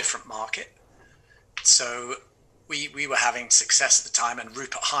into a different market. So we were having success at the time, and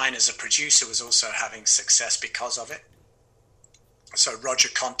Rupert Hine as a producer was also having success because of it. So Roger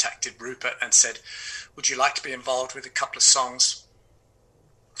contacted Rupert and said, would you like to be involved with a couple of songs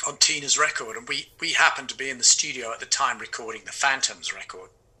on Tina's record? And we happened to be in the studio at the time recording the Phantoms record.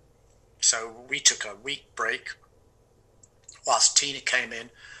 So we took a week break whilst Tina came in,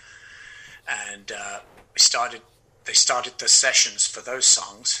 and they started the sessions for those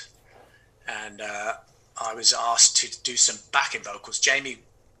songs. And I was asked to do some backing vocals. Jamie,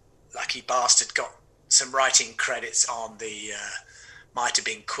 lucky bastard, got some writing credits on the Might Have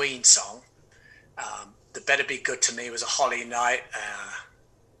Been Queen song. The Better Be Good to Me was a Holly Knight.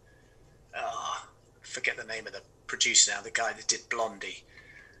 Forget the name of the producer now, the guy that did Blondie.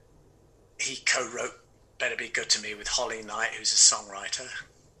 He co-wrote Better Be Good to Me with Holly Knight, who's a songwriter.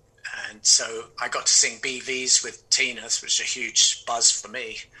 And so I got to sing BVs with Tina, which was a huge buzz for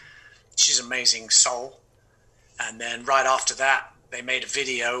me. She's an amazing soul. And then right after that, they made a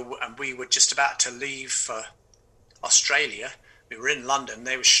video, and we were just about to leave for Australia. We were in London.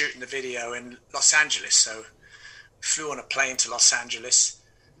 They were shooting the video in Los Angeles. So we flew on a plane to Los Angeles,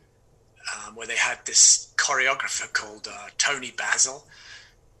 where they had this choreographer called Tony Basil,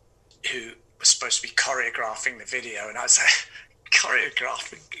 who was supposed to be choreographing the video. And I was like,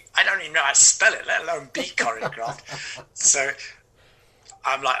 choreographing? I don't even know how to spell it, let alone be choreographed. So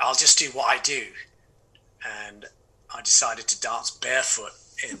I'm like, I'll just do what I do. And I decided to dance barefoot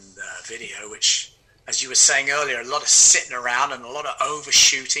in the video, which, as you were saying earlier, a lot of sitting around and a lot of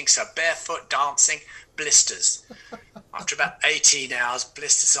overshooting. So barefoot dancing, blisters. After about 18 hours,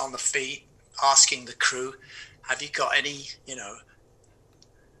 blisters on the feet, asking the crew, have you got any,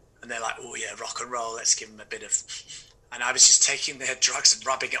 and they're like, oh yeah, rock and roll, let's give them a bit of... And I was just taking their drugs and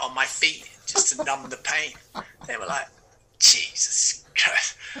rubbing it on my feet just to numb the pain. They were like, Jesus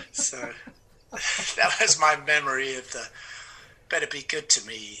Christ. So that was my memory of the Better Be Good to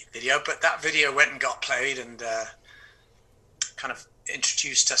Me video. But that video went and got played and kind of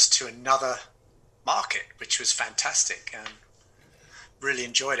introduced us to another market, which was fantastic, and really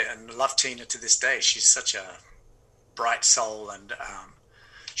enjoyed it and love Tina to this day. She's such a bright soul, and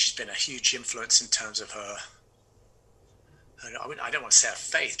she's been a huge influence in terms of her, I don't want to say her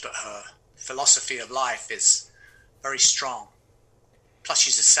faith, but her philosophy of life is very strong. Plus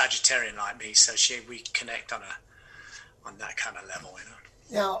she's a Sagittarian like me, so we connect on that kind of level,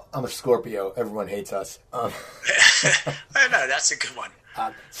 Now, I'm a Scorpio. Everyone hates us. Oh, no, that's a good one.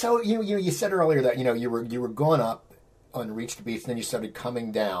 So you said earlier that you were going up on Reach the Beach, and then you started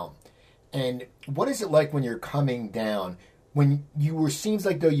coming down. And what is it like when you're coming down? When seems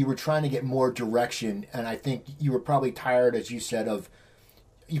like though you were trying to get more direction, and I think you were probably tired, as you said,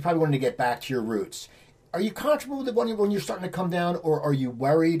 you probably wanted to get back to your roots. Are you comfortable with it when you're starting to come down, or are you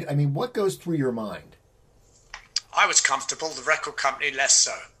worried? I mean, what goes through your mind? I was comfortable. The record company less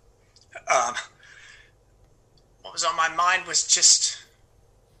so. What was on my mind was just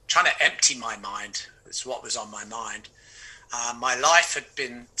trying to empty my mind. That's what was on my mind. My life had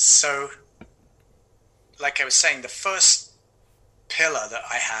been so, like I was saying, the first pillar that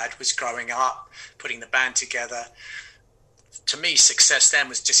I had was growing up, putting the band together. To me, success then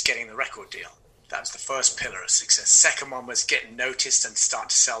was just getting the record deal. That was the first pillar of success. Second one was getting noticed and starting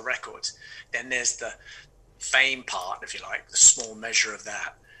to sell records. Then there's the fame part, if you like, the small measure of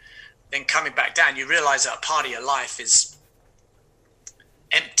that. Then coming back down, you realize that a part of your life is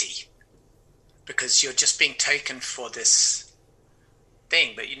empty because you're just being taken for this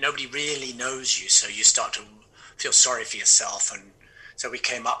thing, but nobody really knows you, so you start to feel sorry for yourself. And so we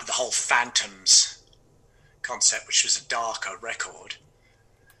came up with the whole Phantoms concept, which was a darker record.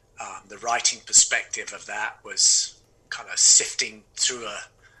 The writing perspective of that was kind of sifting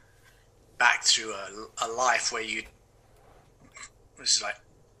back through a life where it was like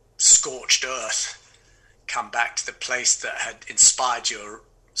scorched earth, come back to the place that had inspired your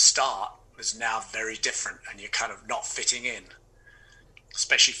start was now very different, and you're kind of not fitting in.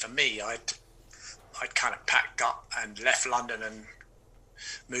 Especially for me, I'd kind of packed up and left London and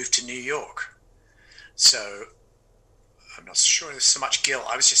moved to New York. So I'm not sure there's so much guilt.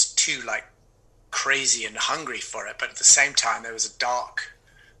 I was just too crazy and hungry for it. But at the same time, there was a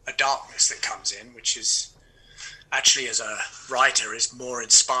darkness that comes in, which is actually, as a writer, is more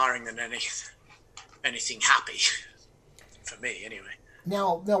inspiring than anything happy for me, anyway.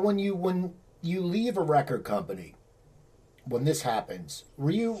 Now, when you leave a record company, when this happens,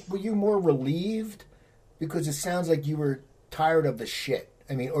 were you more relieved because it sounds like you were tired of the shit?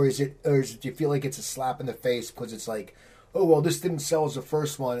 I mean, or do you feel like it's a slap in the face because it's like, oh well, this didn't sell as the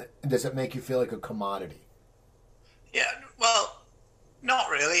first one? Does it make you feel like a commodity? Yeah, well, not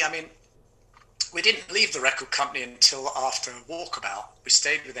really. I mean, we didn't leave the record company until after Walkabout. We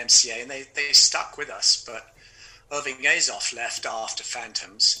stayed with MCA, and they stuck with us. But Irving Azoff left after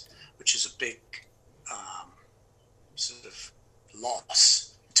Phantoms, which is a big sort of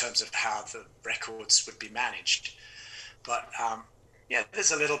loss in terms of how the records would be managed. But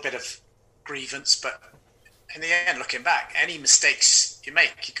there's a little bit of grievance, but in the end, looking back, any mistakes you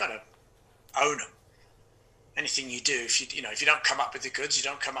make, you got to own them. Anything you do, if you don't come up with the goods, you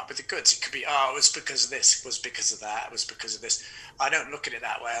don't come up with the goods. It could be, it was because of this, it was because of that, it was because of this. I don't look at it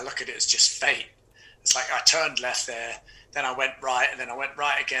that way. I look at it as just fate. It's like I turned left there, then I went right, and then I went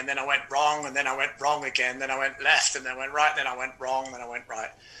right again, then I went wrong, and then I went wrong again, then I went left, and then I went right, then I went wrong, then I went right.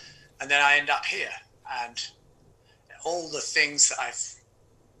 And then I end up here. And all the things that I've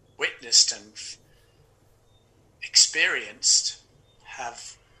witnessed and experienced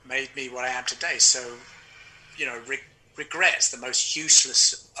have made me what I am today. So, regret's the most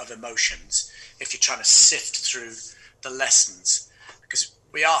useless of emotions if you're trying to sift through the lessons, because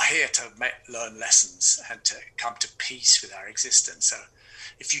we are here to learn lessons and to come to peace with our existence. So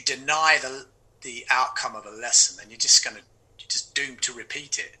if you deny the outcome of a lesson, then you're just doomed to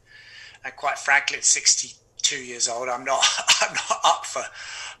repeat it. And quite frankly, at 62 years old, I'm not up for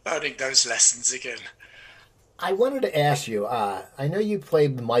learning those lessons again. I wanted to ask you, I know you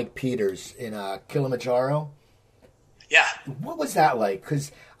played Mike Peters in Kilimanjaro. Yeah. What was that like?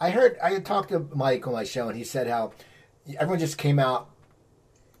 Because I had talked to Mike on my show, and he said how everyone just came out.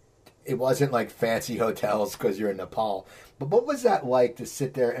 It wasn't like fancy hotels because you're in Nepal. But what was that like to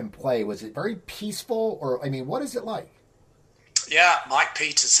sit there and play? Was it very peaceful? Or, what is it like? Yeah, Mike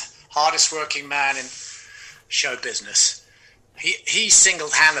Peters, hardest working man in show business. He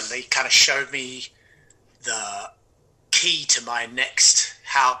single-handedly kind of showed me the key to my next,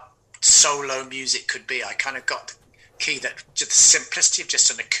 how solo music could be. I kind of got the key that just the simplicity of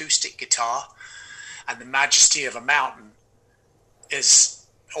just an acoustic guitar and the majesty of a mountain is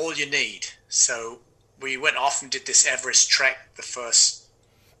all you need. So we went off and did this Everest trek the first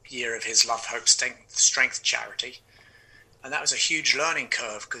year of his Love, Hope, Strength charity. And that was a huge learning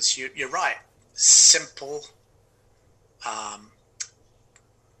curve because you're right. Simple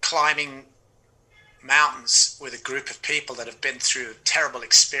climbing mountains with a group of people that have been through a terrible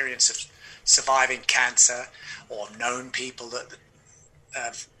experience of surviving cancer or known people that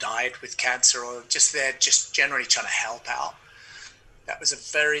have died with cancer, or they're just generally trying to help out. That was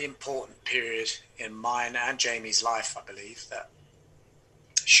a very important period in mine and Jamie's life, I believe, that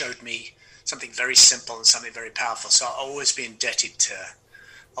showed me something very simple and something very powerful. So I'll always be indebted to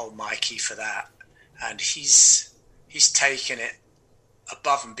old Mikey for that. And he's taken it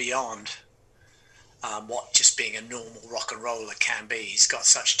above and beyond what just being a normal rock and roller can be. He's got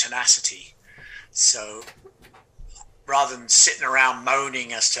such tenacity. So rather than sitting around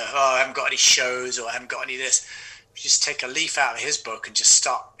moaning as to, I haven't got any shows or I haven't got any this, just take a leaf out of his book and just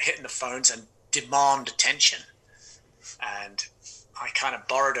start hitting the phones and demand attention. And I kind of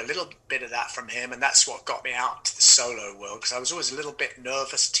borrowed a little bit of that from him, and that's what got me out to the solo world, because I was always a little bit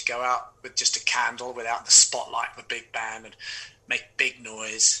nervous to go out with just a candle without the spotlight of a big band and make big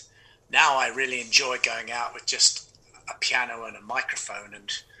noise. Now I really enjoy going out with just a piano and a microphone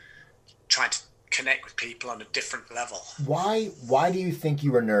and trying to connect with people on a different level. Why do you think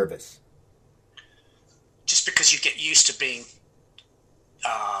you were nervous? Just because you get used to being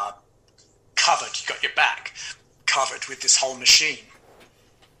covered. You got your back covered with this whole machine.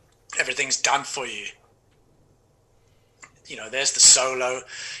 Everything's done for you. There's the solo,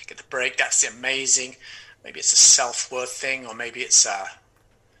 get the break, that's amazing. Maybe it's a self-worth thing, or maybe it's a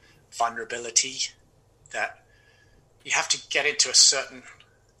vulnerability that you have to get into a certain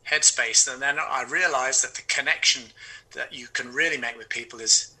headspace. And then I realized that the connection that you can really make with people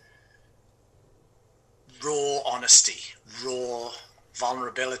is raw honesty, raw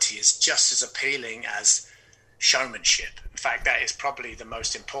vulnerability is just as appealing as showmanship. In fact, that is probably the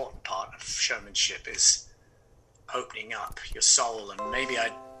most important part of showmanship, is opening up your soul. And maybe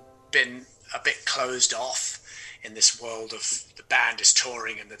I'd been a bit closed off in this world of the band is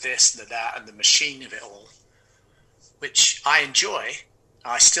touring and the this and the that and the machine of it all, which I enjoy.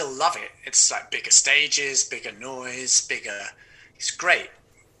 I still love it. It's like bigger stages, bigger noise, it's great.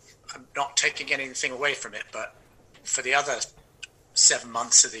 I'm not taking anything away from it, but for the other 7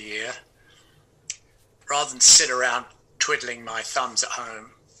 months of the year, rather than sit around twiddling my thumbs at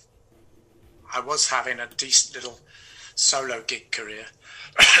home, I was having a decent little solo gig career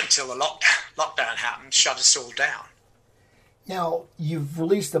until the lockdown happened, shut us all down. Now, you've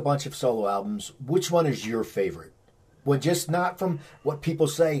released a bunch of solo albums. Which one is your favorite? Well, just not from what people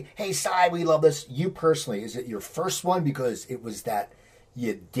say, hey, Cy, we love this. You personally, is it your first one because it was that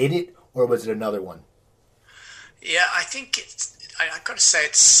you did it, or was it another one? Yeah, I think I've got to say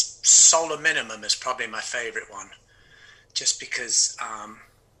it's Solar Minimum is probably my favorite one. just because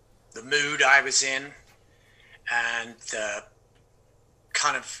the mood I was in and the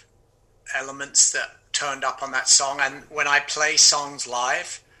kind of elements that turned up on that song. And when I play songs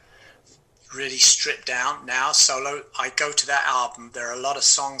live, really stripped down now, solo, I go to that album. There are a lot of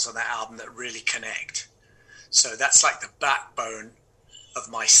songs on that album that really connect. So that's like the backbone of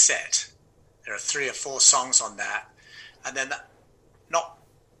my set. There are 3 or 4 songs on that. And then not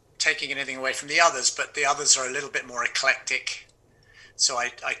taking anything away from the others, but the others are a little bit more eclectic. So I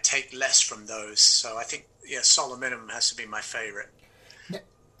take less from those. So I think, Solo Minimum has to be my favorite.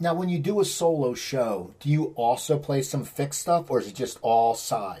 Now, when you do a solo show, do you also play some fixed stuff, or is it just all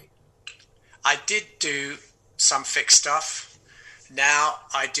Psy? I did do some fixed stuff. Now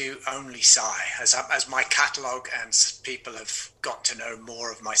I do only Psy. As my catalogue and people have got to know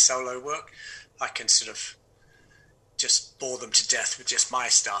more of my solo work, I can sort of just bore them to death with just my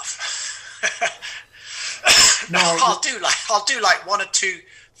stuff. Now, I'll do like 1 or 2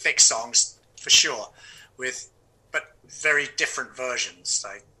 fixed songs for sure, but very different versions.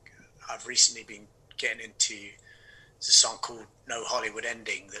 Like I've recently been getting into a song called No Hollywood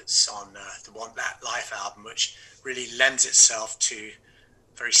Ending that's on the Want That Life album, which really lends itself to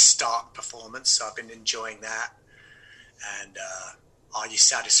very stark performance. So I've been enjoying that. And Are You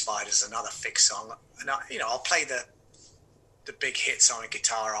Satisfied is another fixed song. And I'll play the big hits on a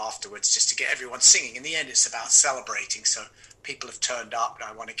guitar afterwards just to get everyone singing. In the end, it's about celebrating. So people have turned up and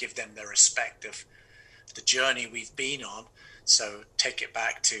I want to give them the respect of the journey we've been on. So take it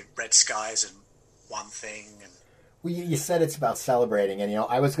back to Red Skies and One Thing. And well, you said it's about celebrating. And,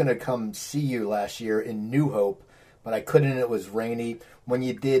 I was going to come see you last year in New Hope, but I couldn't. It was rainy. When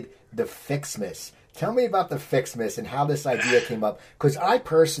you did the Fixmas, tell me about the Fixmas and how this idea came up. Because I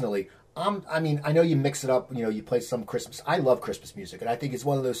personally... I know you mix it up, you play some Christmas. I love Christmas music, and I think it's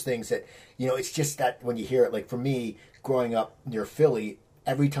one of those things that, it's just that when you hear it, like for me, growing up near Philly,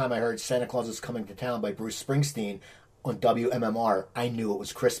 every time I heard Santa Claus is Coming to Town by Bruce Springsteen on WMMR, I knew it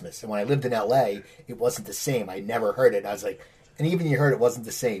was Christmas. And when I lived in LA, it wasn't the same. I never heard it. I was like, and even you heard it wasn't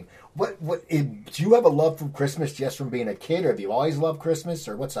the same. Do you have a love for Christmas just from being a kid, or have you always loved Christmas,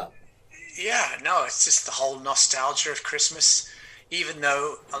 or what's up? Yeah, no, it's just the whole nostalgia of Christmas. Even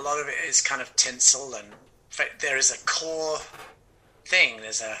though a lot of it is kind of tinsel, and there is a core thing.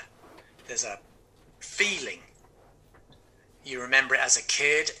 There's a feeling. You remember it as a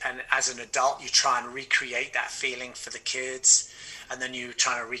kid, and as an adult, you try and recreate that feeling for the kids, and then you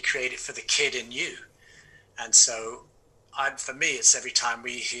try to recreate it for the kid in you. And so, for me, it's every time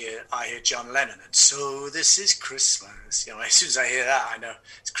I hear John Lennon, and so this is Christmas. As soon as I hear that, I know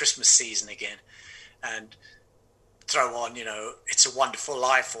it's Christmas season again, and throw on, It's a Wonderful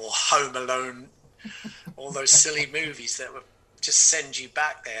Life or Home Alone, all those silly movies that would just send you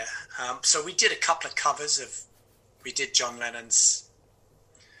back there. So we did a couple of covers we did John Lennon's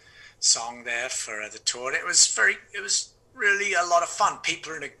song there for the tour. And it was really a lot of fun.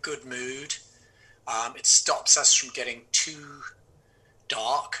 People are in a good mood. It stops us from getting too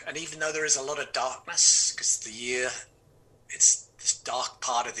dark. And even though there is a lot of darkness, because it's this dark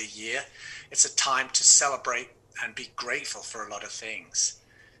part of the year, it's a time to celebrate and be grateful for a lot of things.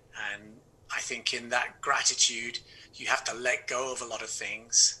 And I think in that gratitude, you have to let go of a lot of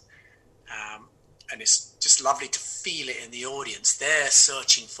things. And it's just lovely to feel it in the audience. They're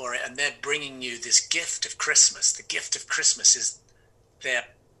searching for it, and they're bringing you this gift of Christmas. The gift of Christmas is their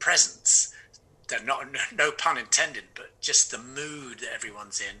presence. They're not, no pun intended, but just the mood that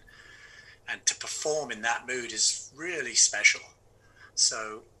everyone's in. And to perform in that mood is really special.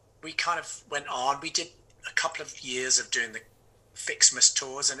 So we kind of went on. We did a couple of years of doing the Fixmas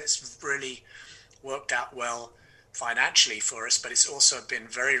tours, and it's really worked out well financially for us, but it's also been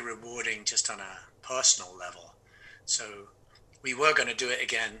very rewarding just on a personal level. So we were going to do it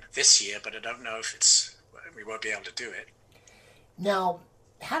again this year, but I don't know if we won't be able to do it. Now,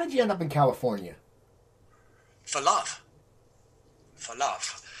 how did you end up in California? For love.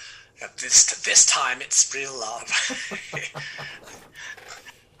 This time it's real love.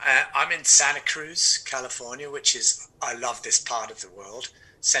 I'm in Santa Cruz, California, I love this part of the world.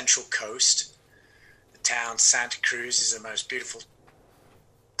 Central Coast. The town Santa Cruz is the most beautiful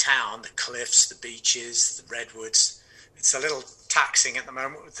town. The cliffs, the beaches, the redwoods. It's a little taxing at the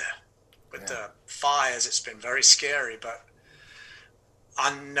moment with the fires. It's been very scary, but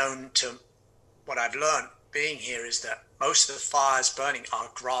unknown to what I've learned being here is that most of the fires burning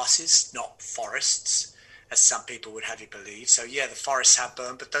are grasses, not forests, as some people would have you believe. So yeah, the forests have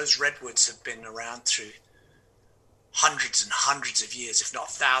burned, but those redwoods have been around through hundreds and hundreds of years, if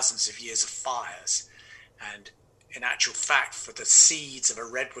not thousands of years of fires. And in actual fact, for the seeds of a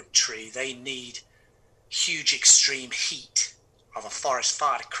redwood tree, they need huge extreme heat of a forest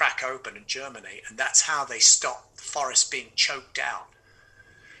fire to crack open and germinate, and that's how they stop the forest being choked out.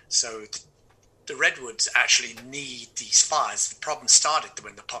 So the redwoods actually need these fires. The problem started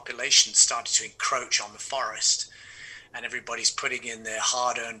when the population started to encroach on the forest, and everybody's putting in their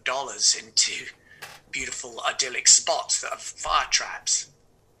hard-earned dollars into beautiful idyllic spots that are fire traps.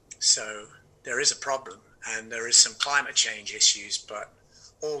 So there is a problem, and there is some climate change issues, but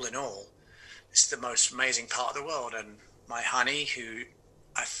all in all, it's the most amazing part of the world. And my honey, who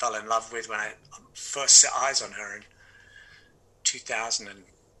I fell in love with when I first set eyes on her in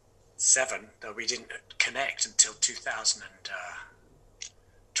 2007, though we didn't connect until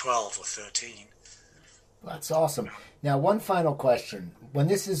 2012 or 13. That's awesome. Now, one final question. When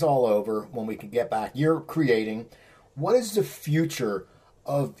this is all over, when we can get back, you're creating, what is the future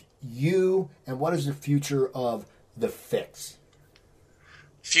of you and what is the future of The Fix?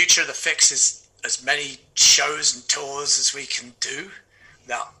 Future of The Fix is as many shows and tours as we can do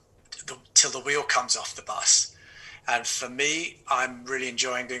till the wheel comes off the bus. And for me, I'm really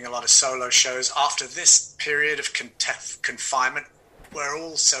enjoying doing a lot of solo shows. After this period of confinement, we're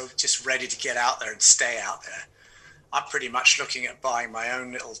also just ready to get out there and stay out there. I'm pretty much looking at buying my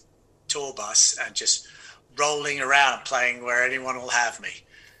own little tour bus and just rolling around and playing where anyone will have me.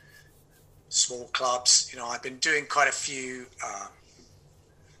 Small clubs, I've been doing quite a few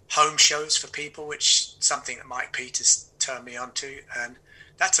home shows for people, which is something that Mike Peters turned me on to, and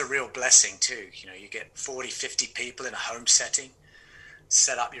that's a real blessing too. You get 40, 50 people in a home setting,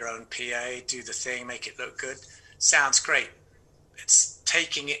 set up your own PA, do the thing, make it look good. Sounds great. It's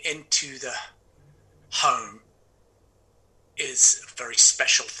taking it into the home is a very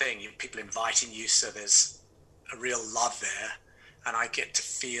special thing. People inviting you, so there's a real love there, and I get to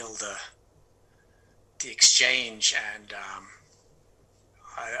feel the exchange, and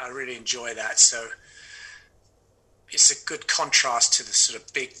I really enjoy that. So it's a good contrast to the sort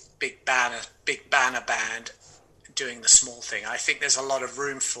of big banner band doing the small thing. I think there's a lot of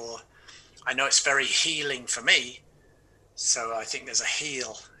room for. I know it's very healing for me, so I think there's a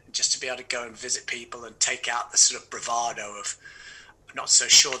heal just to be able to go and visit people and take out the sort of bravado of. I'm not so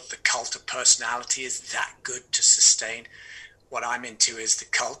sure that the cult of personality is that good to sustain. What I'm into is the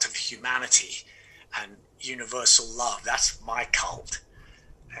cult of humanity and universal love. That's my cult.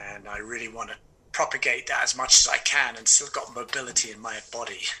 And I really want to propagate that as much as I can and still got mobility in my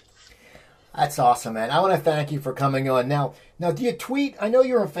body. That's awesome, man. I want to thank you for coming on. Now, do you tweet? I know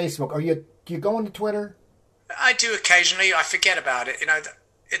you're on Facebook. Do you go on to Twitter? I do occasionally. I forget about it.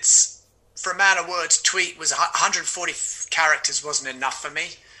 It's for a man of words. Tweet was 140 characters wasn't enough for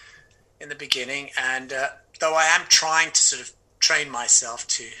me in the beginning, and though I am trying to sort of train myself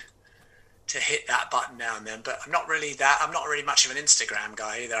to hit that button now and then, but I'm not really much of an Instagram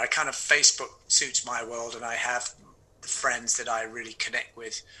guy either. I kind of, Facebook suits my world, and I have the friends that I really connect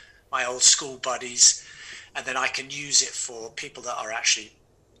with, my old school buddies, and then I can use it for people that are actually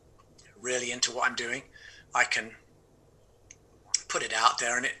really into what I'm doing. I can put it out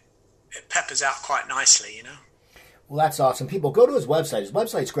there, and it peppers out quite nicely, Well, that's awesome. People, go to his website. His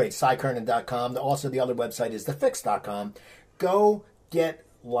website's great, cykernan.com. Also, the other website is thefix.com. Go get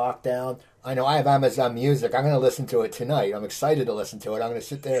locked down. I know I have Amazon Music. I'm going to listen to it tonight. I'm excited to listen to it. I'm going to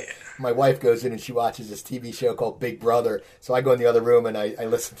sit there. Yeah. My wife goes in and she watches this TV show called Big Brother. So I go in the other room and I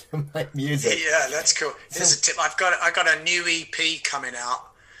listen to my music. Yeah, that's cool. Here's a tip. I got a new EP coming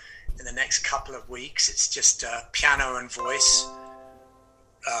out in the next couple of weeks. It's just piano and voice,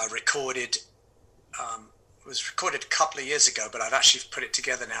 recorded. It was recorded a couple of years ago, but I've actually put it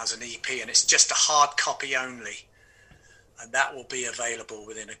together now as an EP, and it's just a hard copy only. And that will be available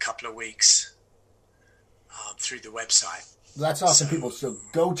within a couple of weeks through the website. That's awesome, people. So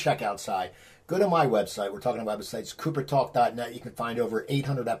go check out Cy. Go to my website. We're talking about websites, coopertalk.net. You can find over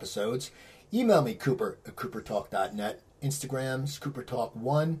 800 episodes. Email me, cooper@coopertalk.net. Instagram's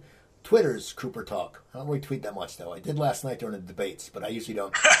coopertalk1. Twitter's coopertalk. I don't really tweet that much, though. I did last night during the debates, but I usually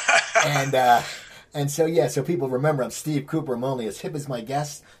don't. And so people remember, I'm Steve Cooper. I'm only as hip as my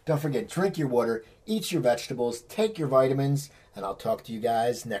guests. Don't forget, drink your water, eat your vegetables, take your vitamins, and I'll talk to you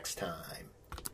guys next time.